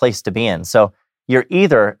wild place to be in. So you're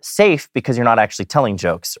either safe because you're not actually telling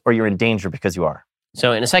jokes, or you're in danger because you are.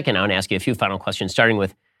 So in a second, I want to ask you a few final questions, starting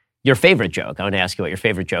with your favorite joke. I want to ask you what your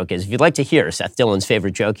favorite joke is. If you'd like to hear Seth Dillon's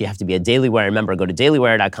favorite joke, you have to be a Daily Wire member. Go to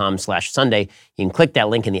dailywire.com/Sunday. You can click that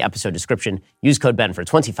link in the episode description. Use code Ben for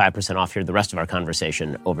 25% off. Hear the rest of our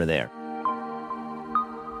conversation over there.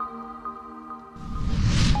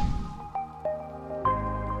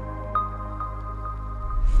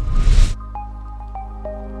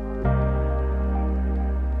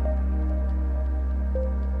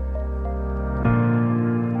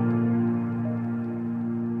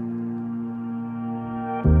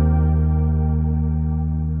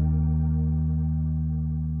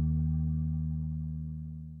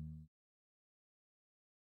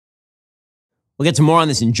 We'll get to more on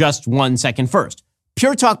this in just 1 second. First,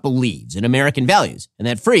 Pure Talk believes in American values, and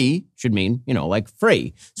that free should mean,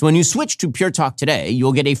 free. So when you switch to Pure Talk today,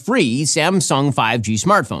 you'll get a free Samsung 5G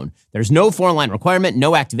smartphone. There's no foreign-line requirement,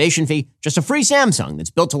 no activation fee, just a free Samsung that's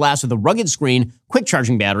built to last with a rugged screen, quick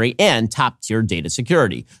charging battery, and top-tier data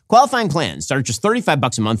security. Qualifying plans start at just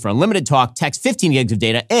 $35 a month for unlimited talk, text, 15 gigs of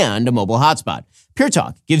data, and a mobile hotspot. Pure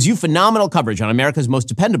Talk gives you phenomenal coverage on America's most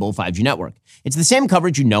dependable 5G network. It's the same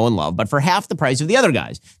coverage you know and love, but for half the price of the other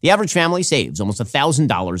guys. The average family saves almost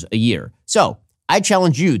 $1,000 a year. So, I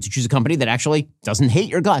challenge you to choose a company that actually doesn't hate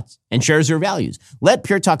your guts and shares your values. Let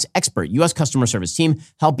Pure Talk's expert U.S. customer service team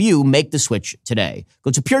help you make the switch today.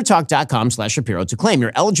 Go to puretalk.com/Shapiro to claim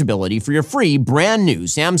your eligibility for your free brand new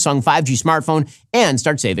Samsung 5G smartphone and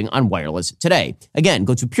start saving on wireless today. Again,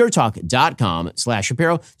 go to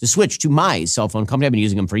puretalk.com/Shapiro to switch to my cell phone company. I've been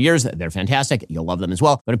using them for years. They're fantastic. You'll love them as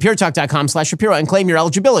well. Go to puretalk.com/Shapiro and claim your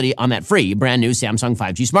eligibility on that free brand new Samsung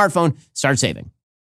 5G smartphone. Start saving.